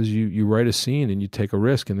happens is you write a scene and you take a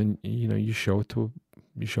risk, and then you show it to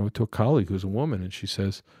a colleague who's a woman, and she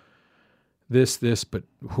says, this, but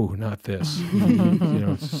not this.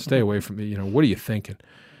 Stay away from me. What are you thinking?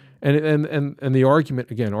 And the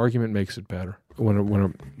argument makes it better. When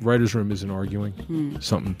a writer's room isn't arguing,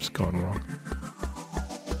 something's gone wrong.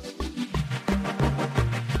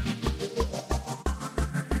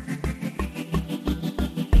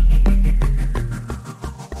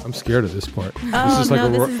 I'm scared of this part. This is the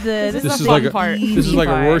fun part. This is like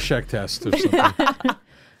a Rorschach test or something.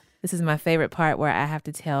 This is my favorite part where I have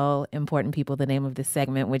to tell important people the name of this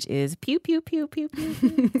segment, which is pew, pew, pew, pew, pew,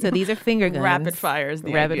 pew. So these are finger guns. Rapid fire is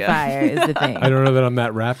the Rapid idea. fire is the thing. I don't know that I'm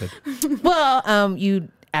that rapid. Well, you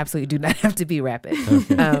absolutely do not have to be rapid.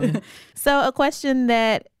 Okay. So a question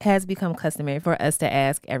that has become customary for us to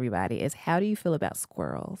ask everybody is, how do you feel about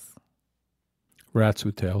squirrels? Rats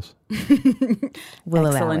with tails. We'll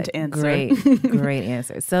allow Excellent it. answer. Great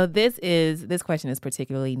answer. So this question is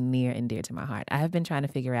particularly near and dear to my heart. I have been trying to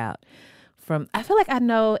figure out I feel like I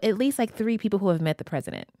know at least like 3 people who have met the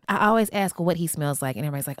president. I always ask what he smells like, and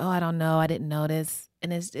everybody's like, oh, I don't know, I didn't notice.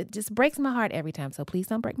 And it just breaks my heart every time. So please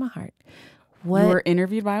don't break my heart. You were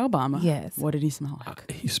interviewed by Obama. Yes. What did he smell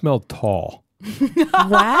like? He smelled tall.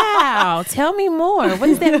 Wow. Tell me more. What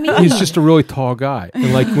does that mean? He's just a really tall guy.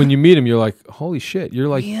 And like when you meet him, you're like, holy shit. You're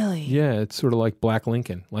like, really? Yeah, it's sort of like Black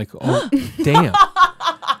Lincoln. Like, oh, damn.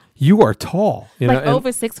 You are tall. You like know?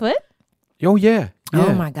 over 6 foot? Oh, yeah.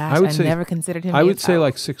 Oh my gosh. I never considered him. I would say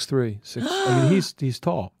like 6'3". I mean, he's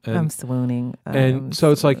tall. And, I'm swooning. And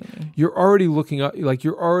so it's like you're already looking up, like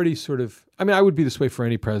you're already sort of, I mean, I would be this way for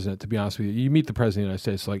any president, to be honest with you. You meet the president of the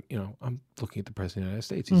United States, like, you know, I'm looking at the president of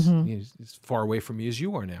the United States. He's as far away from me as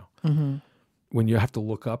you are now. Mm-hmm. When you have to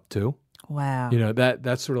look up to, wow, you know,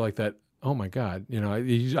 that's sort of like that. Oh my God, you know, I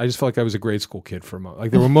just felt like I was a grade school kid for a moment.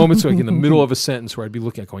 Like there were moments like in the middle of a sentence where I'd be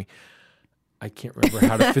looking at going, I can't remember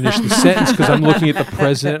how to finish the sentence because I'm looking at the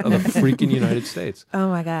president of the freaking United States. Oh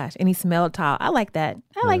my gosh. And he smelled tall. I like that.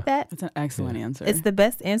 I like that. That's an excellent answer. It's the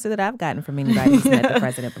best answer that I've gotten from anybody who's met the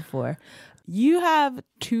president before. You have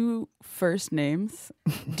 2 first names.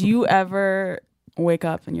 Do you ever wake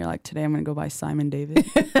up and you're like, today I'm going to go by Simon David?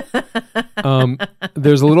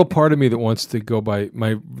 There's a little part of me that wants to go by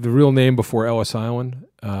the real name before Ellis Island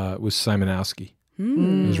was Simonowski.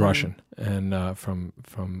 He was Russian and from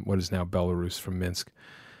what is now Belarus, from Minsk.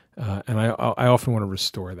 And I often want to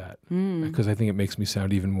restore that because I think it makes me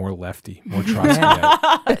sound even more lefty, more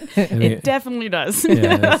Trotskyite. It definitely does.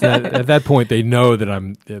 Yeah, at that point, they know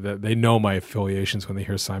that they know my affiliations when they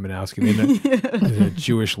hear Simonowski. They know he's a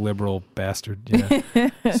Jewish liberal bastard. You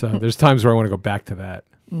know? So there's times where I want to go back to that.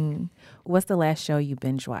 What's the last show you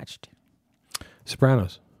binge watched?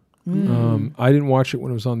 Sopranos. I didn't watch it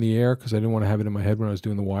when it was on the air because I didn't want to have it in my head when I was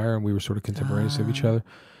doing The Wire, and we were sort of contemporaneous of each other.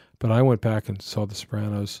 But I went back and saw The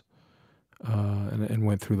Sopranos and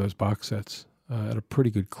went through those box sets at a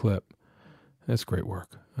pretty good clip. That's great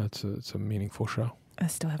work. It's a meaningful show. I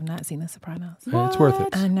still have not seen The Sopranos. Yeah, it's worth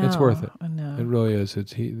it. I know. It's worth it. I know. It really is.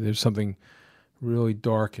 There's something really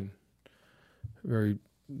dark and very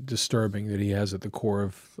disturbing that he has at the core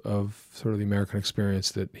of sort of the American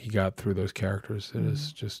experience that he got through those characters. It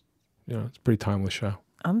is just, you know, it's a pretty timeless show.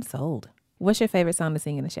 I'm sold. What's your favorite song to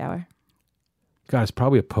sing in the shower? God, it's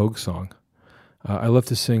probably a Pogue song. I love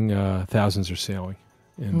to sing Thousands Are Sailing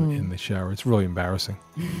in the shower. It's really embarrassing.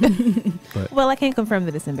 But, well, I can't confirm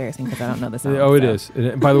that it's embarrassing because I don't know the song. Oh, it is.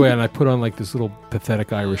 And by the way, and I put on like this little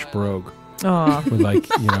pathetic Irish brogue. Oh. With like,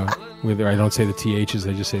 you know, whether I don't say the THs,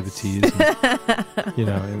 I just say the Ts. And, you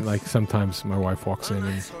know, and like sometimes my wife walks in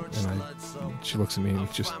and she looks at me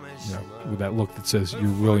and just, you know, with that look that says, you're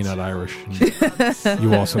really not Irish. And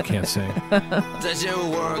you also can't sing. Did you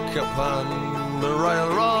work upon the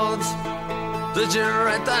railroads? Did you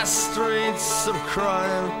ride the streets of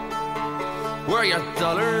crime? Were your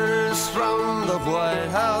dollars from the White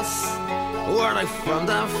House? Were they from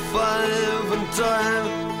the 5 and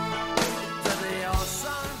dime?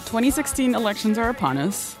 2016 elections are upon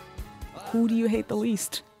us. Who do you hate the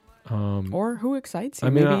least? Or who excites you?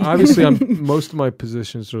 I mean, maybe? obviously, most of my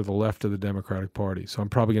positions are the left of the Democratic Party, so I'm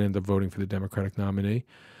probably going to end up voting for the Democratic nominee.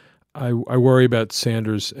 I worry about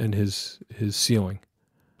Sanders and his ceiling.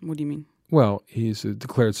 What do you mean? Well, he's a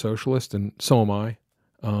declared socialist, and so am I.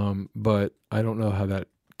 But I don't know how that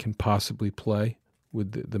can possibly play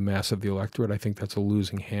with the mass of the electorate. I think that's a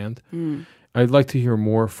losing hand. I'd like to hear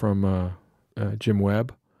more from Jim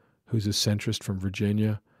Webb, who's a centrist from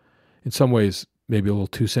Virginia. In some ways, maybe a little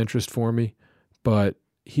too centrist for me, but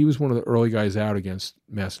he was one of the early guys out against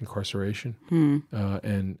mass incarceration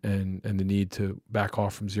and the need to back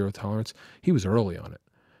off from zero tolerance. He was early on it,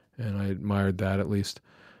 and I admired that at least.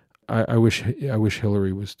 I wish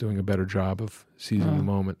Hillary was doing a better job of seizing the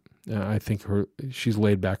moment. I think she's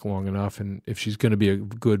laid back long enough, and if she's going to be a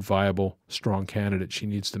good, viable, strong candidate, she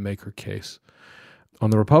needs to make her case. On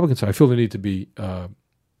the Republican side, I feel the need to be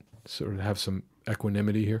sort of have some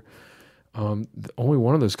equanimity here. Only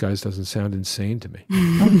one of those guys doesn't sound insane to me.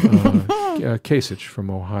 Kasich from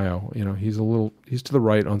Ohio. You know, he's to the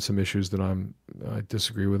right on some issues that I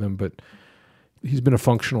disagree with him, but he's been a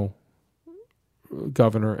functional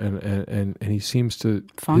governor, and he seems to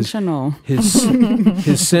functional.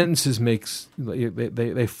 His sentences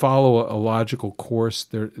they follow a logical course.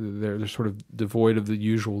 They're sort of devoid of the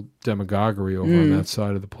usual demagoguery over on that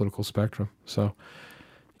side of the political spectrum. So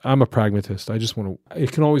I'm a pragmatist. I just want to.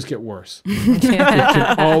 It can always get worse. It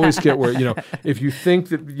can always get worse. If you think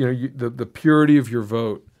that the purity of your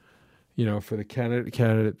vote, for the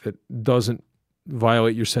candidate that doesn't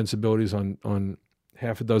violate your sensibilities on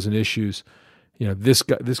half a dozen issues, this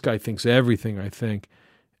guy thinks everything I think,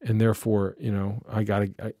 and therefore, I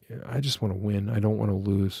just want to win. I don't want to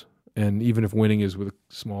lose, and even if winning is with a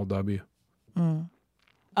small W.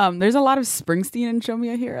 There's a lot of Springsteen in Show Me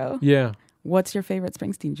a Hero. Yeah. What's your favorite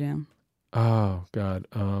Springsteen jam? Oh God.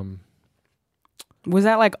 Was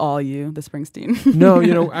that like all you, the Springsteen?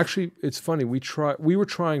 No, actually, it's funny. We were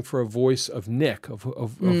trying for a voice of Nick,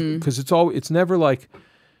 because it's never like,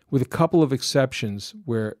 with a couple of exceptions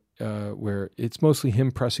where it's mostly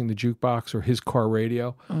him pressing the jukebox or his car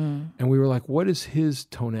radio, and we were like, what is his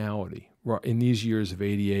tonality in these years of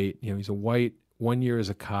 '88? He's a white, 1 year as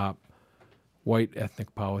a cop, white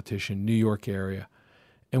ethnic politician, New York area.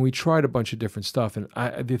 And we tried a bunch of different stuff. And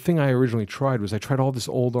the thing I originally tried was I tried all this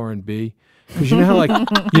old R&B. Because you know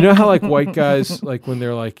how like white guys, like when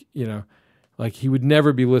they're like, like he would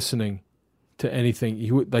never be listening to anything.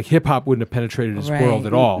 He would, like, hip hop wouldn't have penetrated his world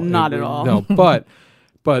at all. Not at all. No, but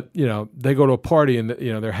they go to a party and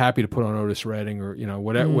they're happy to put on Otis Redding or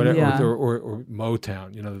whatever or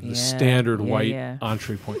Motown, the standard white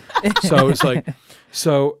entry point. So it's like,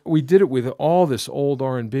 so we did it with all this old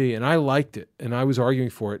R&B, and I liked it, and I was arguing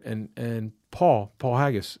for it, and Paul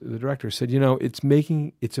Haggis, the director, said,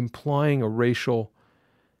 it's implying a racial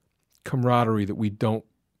camaraderie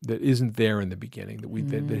that isn't there in the beginning,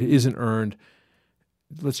 that isn't earned.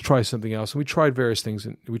 Let's try something else. And we tried various things,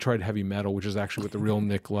 and we tried heavy metal, which is actually what the real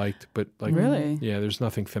Nick liked. But really, there's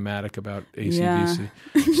nothing thematic about AC/DC.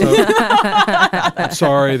 Yeah. So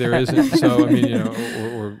sorry, there isn't. So I mean,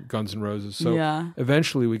 or Guns N' Roses. So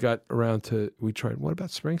eventually, we got around to tried. What about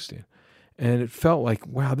Springsteen? And it felt like,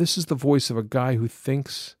 wow, this is the voice of a guy who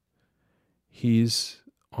thinks he's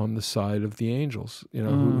on the side of the angels.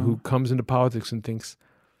 Who comes into politics and thinks,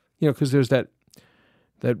 because there's that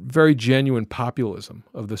very genuine populism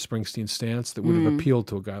of the Springsteen stance that would have appealed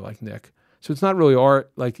to a guy like Nick. So it's not really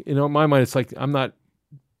art. Like, in my mind, it's like I'm not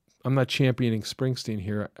championing Springsteen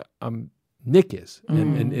here. Nick is,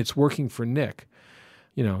 and it's working for Nick.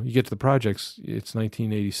 You get to the projects. It's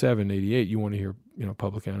 1987, 88. You want to hear,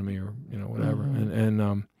 Public Enemy or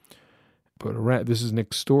whatever. But this is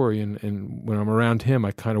Nick's story, and when I'm around him,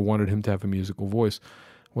 I kind of wanted him to have a musical voice.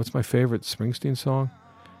 What's my favorite Springsteen song?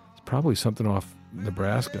 It's probably something off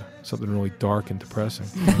Nebraska, something really dark and depressing.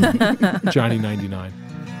 Johnny 99.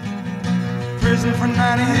 Prison for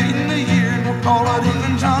 98 in the year, we'll call it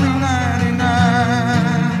even Johnny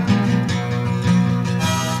 99.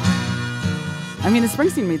 I mean, the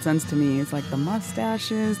Springsteen made sense to me. It's like the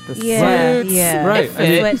mustaches, the suits. Right.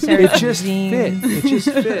 It just fit. It just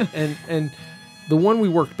fit. And the one we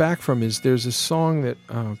worked back from is there's a song that,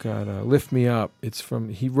 Lift Me Up.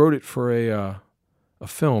 He wrote it for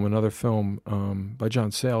another film by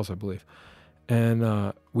John Sayles, I believe.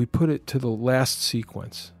 And we put it to the last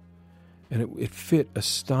sequence. And it fit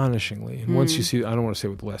astonishingly. And once you see, I don't want to say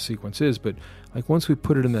what the last sequence is, but like once we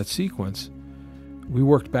put it in that sequence, we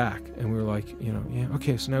worked back and we were like,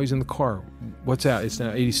 okay, so now he's in the car. What's out? It's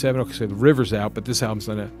now 87. Okay, so the River's out, but this album's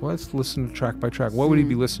not out. Well, let's listen to track by track. What would he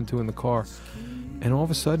be listening to in the car? And all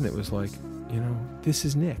of a sudden it was like, this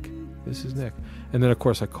is Nick. This is Nick. And then, of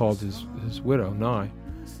course, I called his widow, Nye,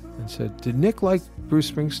 and said, did Nick like Bruce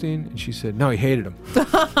Springsteen? And she said, no, he hated him.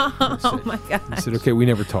 Oh, my God. I said, okay, we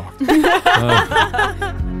never talked.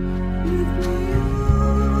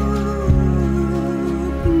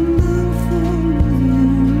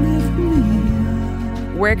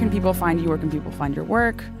 Where can people find you? Where can people find your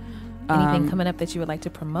work? Anything coming up that you would like to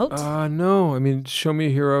promote? No. I mean, Show Me a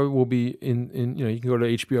Hero will be in you can go to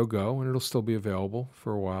HBO Go, and it'll still be available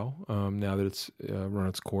for a while now that it's run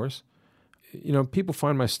its course. People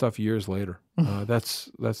find my stuff years later.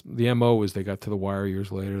 That's the MO is they got to The Wire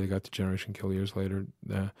years later. They got to Generation Kill years later.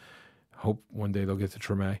 Hope one day they'll get to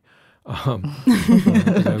Treme.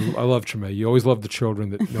 I love Treme. You always love the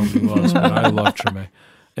children that nobody loves, but I love Treme.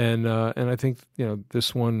 And I think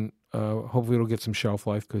this one hopefully it'll get some shelf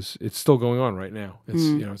life because it's still going on right now. It's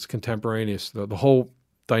it's contemporaneous. The whole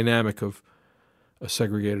dynamic of a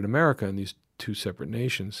segregated America and these two separate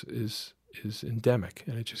nations is endemic,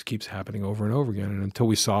 and it just keeps happening over and over again. And until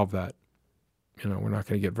we solve that, we're not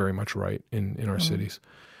going to get very much right in our cities.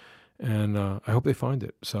 And I hope they find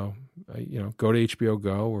it. So go to HBO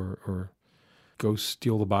Go or go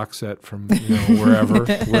steal the box set from wherever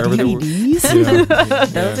they were.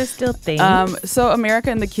 Those are still things. So America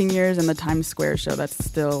and the King Years and the Times Square show, that's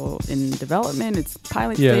still in development. It's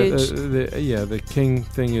pilot stage. The King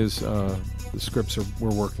thing is the scripts we're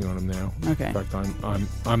working on them now. Okay. In fact,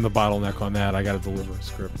 I'm the bottleneck on that. I got to deliver a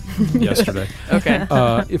script yesterday. Okay.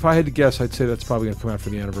 If I had to guess, I'd say that's probably going to come out for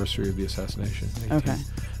the anniversary of the assassination. Okay.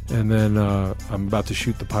 And then I'm about to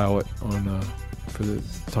shoot the pilot on for the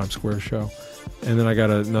Times Square show. And then I got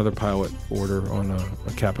another pilot order on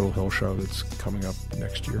a Capitol Hill show that's coming up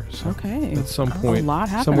next year. So okay. At some point, a lot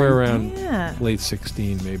somewhere around late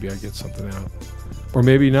 16, maybe I get something out. Or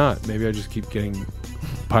maybe not. Maybe I just keep getting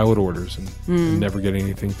pilot orders and never getting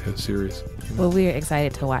anything to series. Well, we're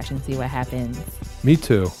excited to watch and see what happens. Me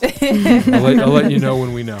too. I'll let you know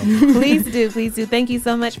when we know. Please do. Thank you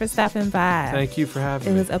so much for stopping by. Thank you for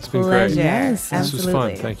having me. It was a it's pleasure. Been great. Yes, this was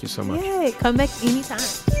fun. Thank you so much. Yay, come back anytime.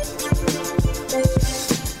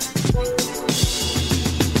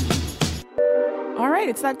 All right,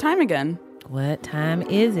 it's that time again. What time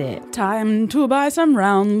is it? Time to buy some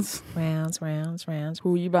rounds. Rounds.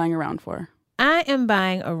 Who are you buying a round for? I am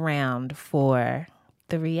buying a round for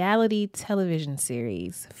the reality television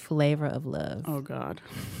series Flavor of Love. Oh, God.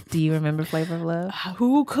 Do you remember Flavor of Love?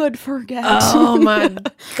 Who could forget? Oh, my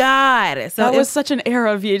God. So that was such an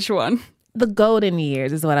era of VH1. The golden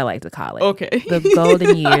years is what I like to call it. Okay. The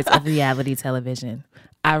golden years of reality television.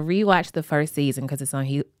 I rewatched the first season because it's on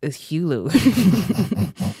Hulu.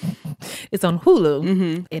 It's on Hulu.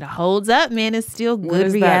 Mm-hmm. It holds up, man. It's still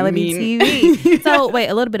good reality TV. So, wait,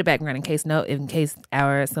 a little bit of background in case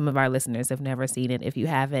some of our listeners have never seen it. If you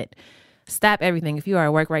haven't, stop everything. If you are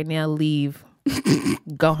at work right now, leave.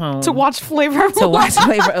 Go home to watch Flavor of Love. Watch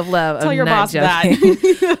Flavor of Love. Tell your boss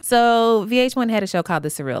that. So VH1 had a show called The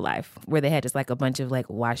Surreal Life where they had just like a bunch of like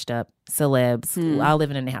washed up celebs all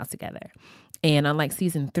living in the house together. And on like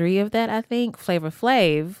season 3 of that, I think, Flavor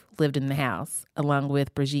Flav lived in the house along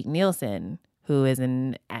with Brigitte Nielsen, who is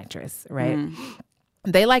an actress, right?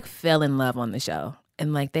 They like fell in love on the show.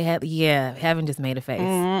 And like they had, Heaven just made a face.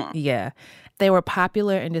 Yeah. They were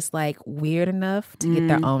popular and just like weird enough to get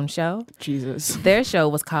their own show. Jesus. Their show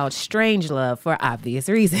was called Strange Love for obvious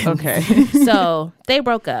reasons. Okay. So they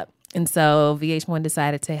broke up. And so VH1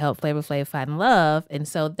 decided to help Flavor Flav find love. And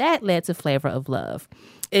so that led to Flavor of Love.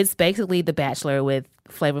 It's basically The Bachelor with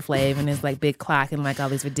Flavor Flav and his like big clock and like all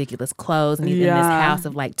these ridiculous clothes. And he's in this house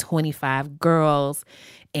of like 25 girls.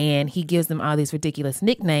 And he gives them all these ridiculous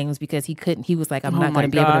nicknames because he was like, I'm not going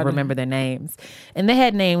to be able to remember their names. And they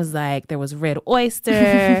had names like, there was Red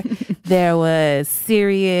Oyster, there was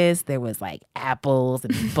Sirius, there was like Apples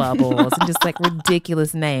and Bubbles and just like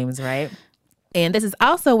ridiculous names, right? And this is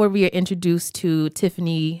also where we are introduced to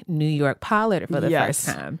Tiffany New York Pollard for the first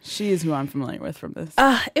time. She is who I'm familiar with from this.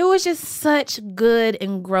 It was just such good,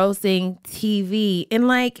 engrossing TV. And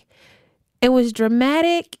like, it was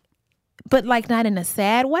dramatic, but like not in a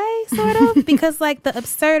sad way, sort of, because like the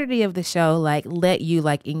absurdity of the show like let you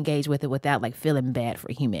like engage with it without like feeling bad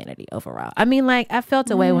for humanity overall. I mean, like I felt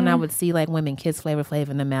a way when I would see like women kiss Flavor Flav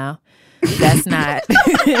in the mouth. That's not.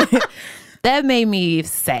 That made me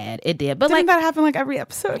sad. It did. But Didn't like that happen like every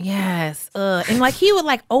episode? Yes. And like he would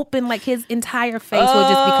like open like his entire face would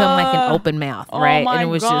just become like an open mouth, right? Oh my and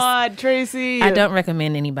it was God, Tracy. I don't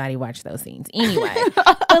recommend anybody watch those scenes anyway.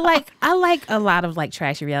 But like I like a lot of like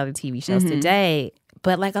trashy reality TV shows today.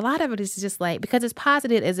 But like a lot of it is just like, because it's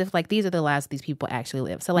posited as if like these are the lives these people actually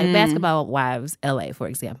live. So like Basketball Wives LA, for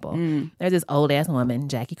example. There's this old ass woman,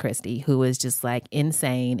 Jackie Christie, who is just like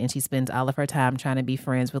insane, and she spends all of her time trying to be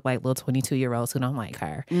friends with like little 22-year-olds who don't like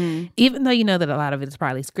her. Even though you know that a lot of it is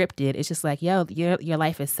probably scripted, it's just like, yo, your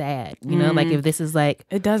life is sad. You know, like if this is like,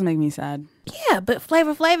 it does make me sad. Yeah, but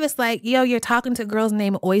Flavor Flav is like, yo, you're talking to girls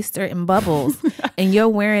named Oyster and Bubbles, and you're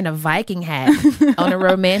wearing a Viking hat on a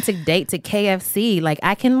romantic date to KFC. Like,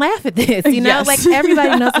 I can laugh at this, you know? Like,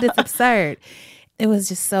 everybody knows that it's absurd. It was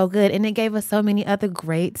just so good. And it gave us so many other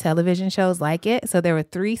great television shows like it. So there were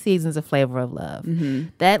 3 seasons of Flavor of Love.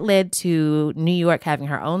 That led to New York having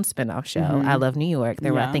her own spinoff show, I Love New York.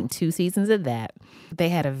 There were, I think, 2 seasons of that. They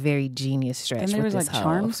had a very genius stretch. And there was with this like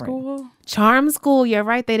Charm School? Charm School, you're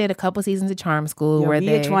right. They did a couple seasons of Charm School where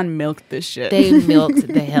VH1 milked this shit. They milked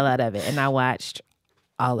the hell out of it. And I watched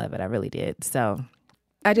all of it. I really did. So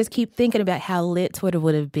I just keep thinking about how lit Twitter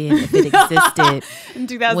would have been if it existed in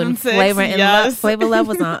 2006. When Flavor Love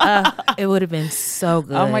was on. It would have been So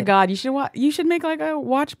good. Oh my God, you should make like a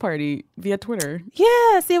watch party via Twitter.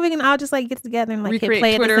 Yeah, see if we can all just like get together and like hit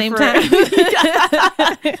play Twitter at the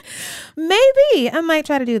same time. Maybe I might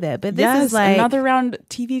try to do that. But this is like another round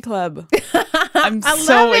TV club. I'm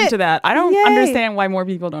so into that. I don't understand why more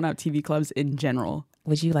people don't have TV clubs in general.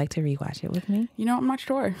 Would you like to rewatch it with me? I'm not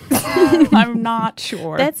sure. I'm not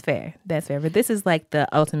sure. That's fair. But this is like the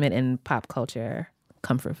ultimate in pop culture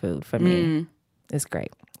comfort food for me. It's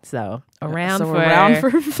great. So around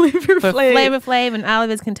for Flavor Flav and all of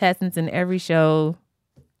his contestants in every show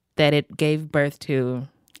that it gave birth to.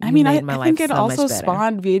 I think it also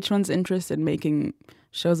spawned VH1's interest in making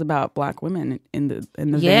shows about Black women in the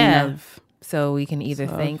vein of. So we can either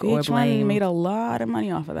thank or blame. VH1 made a lot of money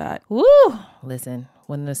off of that. Woo! Listen,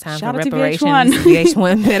 when it's time Shout for out to reparations,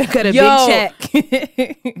 VH1 better cut a big check.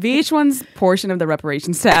 VH1's portion of the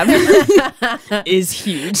reparations tab is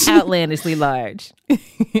huge. Outlandishly large.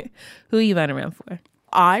 Who are you buying around for?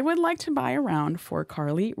 I would like to buy around for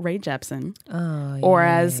Carly Rae Jepsen.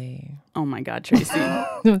 Oh my God, Tracy.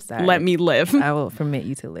 I'm sorry. Let me live. I will permit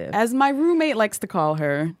you to live. As my roommate likes to call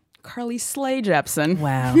her, Carly Slay Jepsen.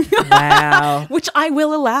 Wow. Which I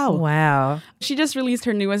will allow. Wow. She just released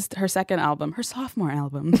her second album, her sophomore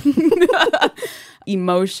album,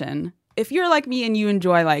 Emotion. If you're like me and you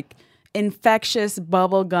enjoy like infectious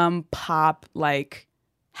bubblegum pop, like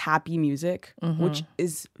happy music, which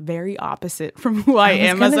is very opposite from who I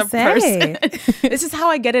am as a person. This is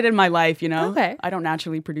how I get it in my life, Okay. I don't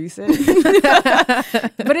naturally produce it.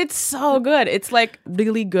 But it's so good. It's like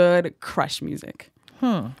really good crush music.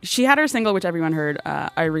 She had her single, which everyone heard,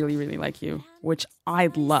 I Really, Really Like You, which I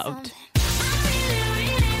loved.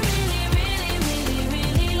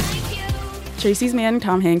 Tracy's man,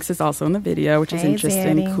 Tom Hanks, is also in the video, which is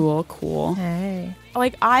interesting. Daddy. Cool. Hey.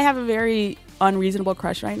 Like, I have a very unreasonable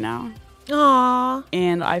crush right now. Aww.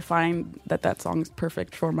 And I find that song's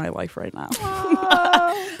perfect for my life right now.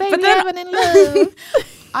 Baby but then, in love.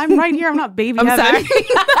 I'm right here. I'm not baby heaven.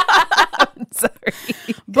 I'm sorry.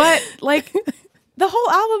 But, like... The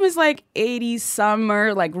whole album is like 80s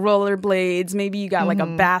summer, like rollerblades. Maybe you got like a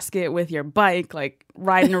basket with your bike, like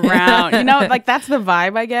riding around. Like that's the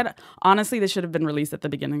vibe I get. Honestly, this should have been released at the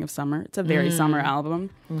beginning of summer. It's a very summer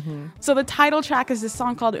album. So the title track is this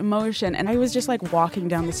song called Emotion. And I was just like walking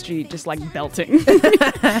down the street, just like belting.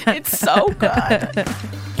 It's so good.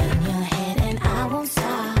 In your head and I won't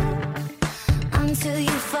stop until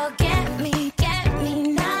you forget me, get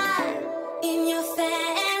me not in your fantasy.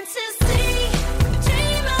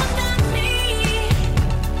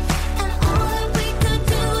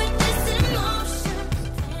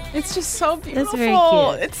 It's just so beautiful. That's very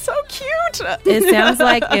cute. It's so cute. It sounds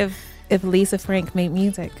like if Lisa Frank made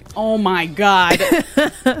music. Oh my God.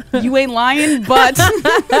 You ain't lying, but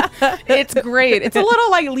it's great. It's a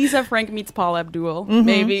little like Lisa Frank meets Paula Abdul,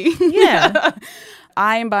 maybe. Yeah.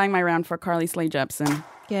 I am buying my round for Carly Slay Jepsen.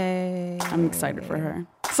 Yay. I'm excited for her.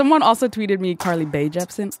 Someone also tweeted me Carly Bae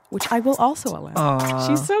Jepsen, which I will also allow. Aww.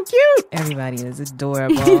 She's so cute. Everybody is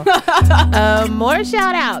adorable. More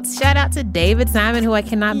shout outs. Shout out to David Simon, who I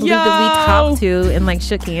cannot believe that we talked to and like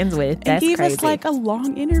shook hands with. That's gave crazy. us like a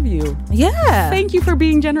long interview. Yeah. Thank you for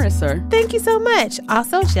being generous, sir. Thank you so much.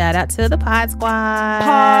 Also, shout out to the Pod Squad.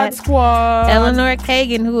 Pod Squad. Eleanor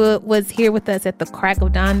Kagan, who was here with us at the crack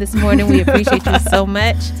of dawn this morning. We appreciate you so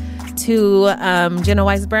much. To Jenna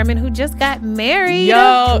Weiss Berman, who just got married.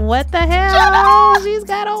 Yo, what the hell? Jenna. She's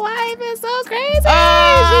got a wife. It's so crazy.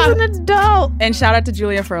 She's an adult. And shout out to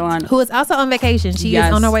Julia Furlan, who is also on vacation. She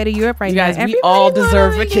is on her way to Europe right now. You guys, we all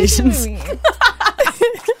deserve vacations.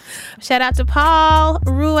 Shout out to Paul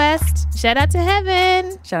Ruest. Shout out to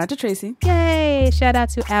Heaven. Shout out to Tracy. Yay. Shout out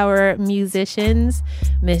to our musicians,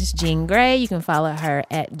 Miss Jean Grey. You can follow her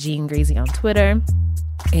at Jean Greasy on Twitter.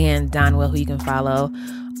 And Donwill, who you can follow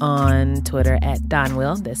on Twitter at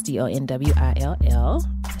Donwill. That's DONWILL.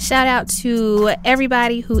 Shout out to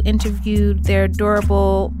everybody who interviewed their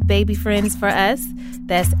adorable baby friends for us.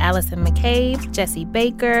 That's Allison McCabe, Jesse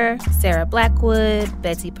Baker, Sarah Blackwood,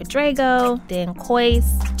 Betsy Pedrego, Dan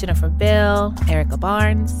Coyce, Jennifer Bell, Erica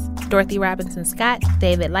Barnes, Dorothy Robinson Scott,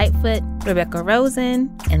 David Lightfoot, Rebecca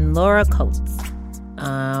Rosen, and Laura Coates.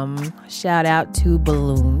 Shout out to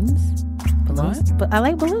balloons. Balloons? But I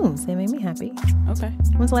like balloons. They make me happy. Okay.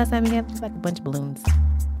 When's the last time you had just like a bunch of balloons?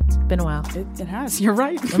 Been a while. It has. You're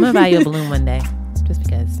right. I'm gonna buy you a balloon one day, just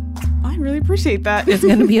because. I really appreciate that. It's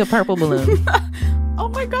gonna be a purple balloon. Oh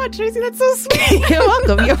my God, Tracy, that's so sweet. You're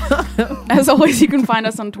welcome. You're welcome. As always, you can find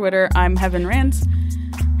us on Twitter. I'm Heaven Rants.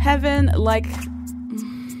 Heaven, like.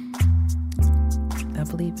 I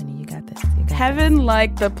believe in you. got this. Heaven,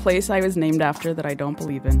 like the place I was named after that I don't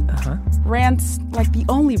believe in. Rants, like the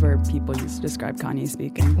only verb people use to describe Kanye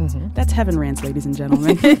speaking. That's heaven rants, ladies and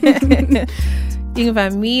gentlemen. You can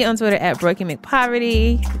find me on Twitter at Brokey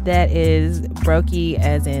McPoverty. That is Brokey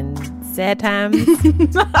as in sad times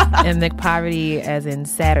and McPoverty as in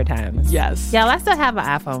sadder times. Yes. Y'all, I still have an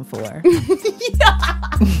iPhone 4.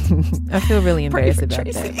 I feel really embarrassed about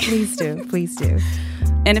that. Please do. Please do.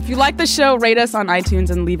 And if you like the show, rate us on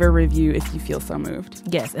iTunes and leave a review if you feel so moved.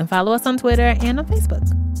 Yes, and follow us on Twitter and on Facebook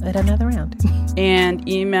at Another Round. And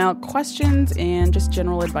email questions and just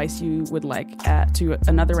general advice you would like to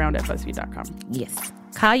anotherround@buzzfeed.com. Yes.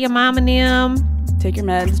 Call your mom and them. Take your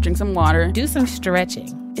meds, drink some water. Do some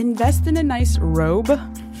stretching. Invest in a nice robe.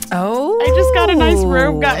 Oh. I just got a nice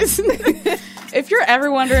robe, guys. If you're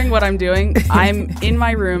ever wondering what I'm doing, I'm in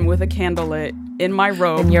my room with a candle lit in my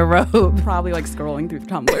robe. In your robe. Probably like scrolling through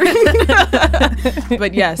Tumblr.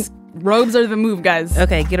 But yes, robes are the move, guys.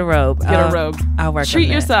 Okay, get a robe. Get a robe. I'll work Treat on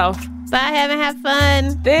that. yourself. Bye, have and have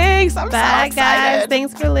fun. Thanks. I'm so Bye, excited. guys.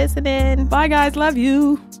 Thanks for listening. Bye, guys. Love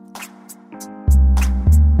you.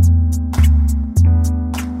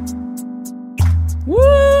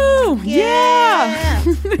 Woo! Yeah!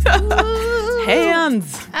 Woo.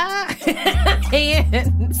 Hands.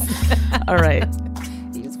 Hands. All right.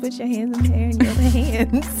 You just put your hands in the air and your other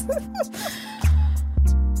hands.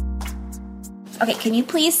 Okay, can you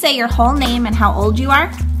please say your whole name and how old you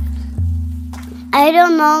are? I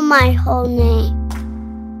don't know my whole name.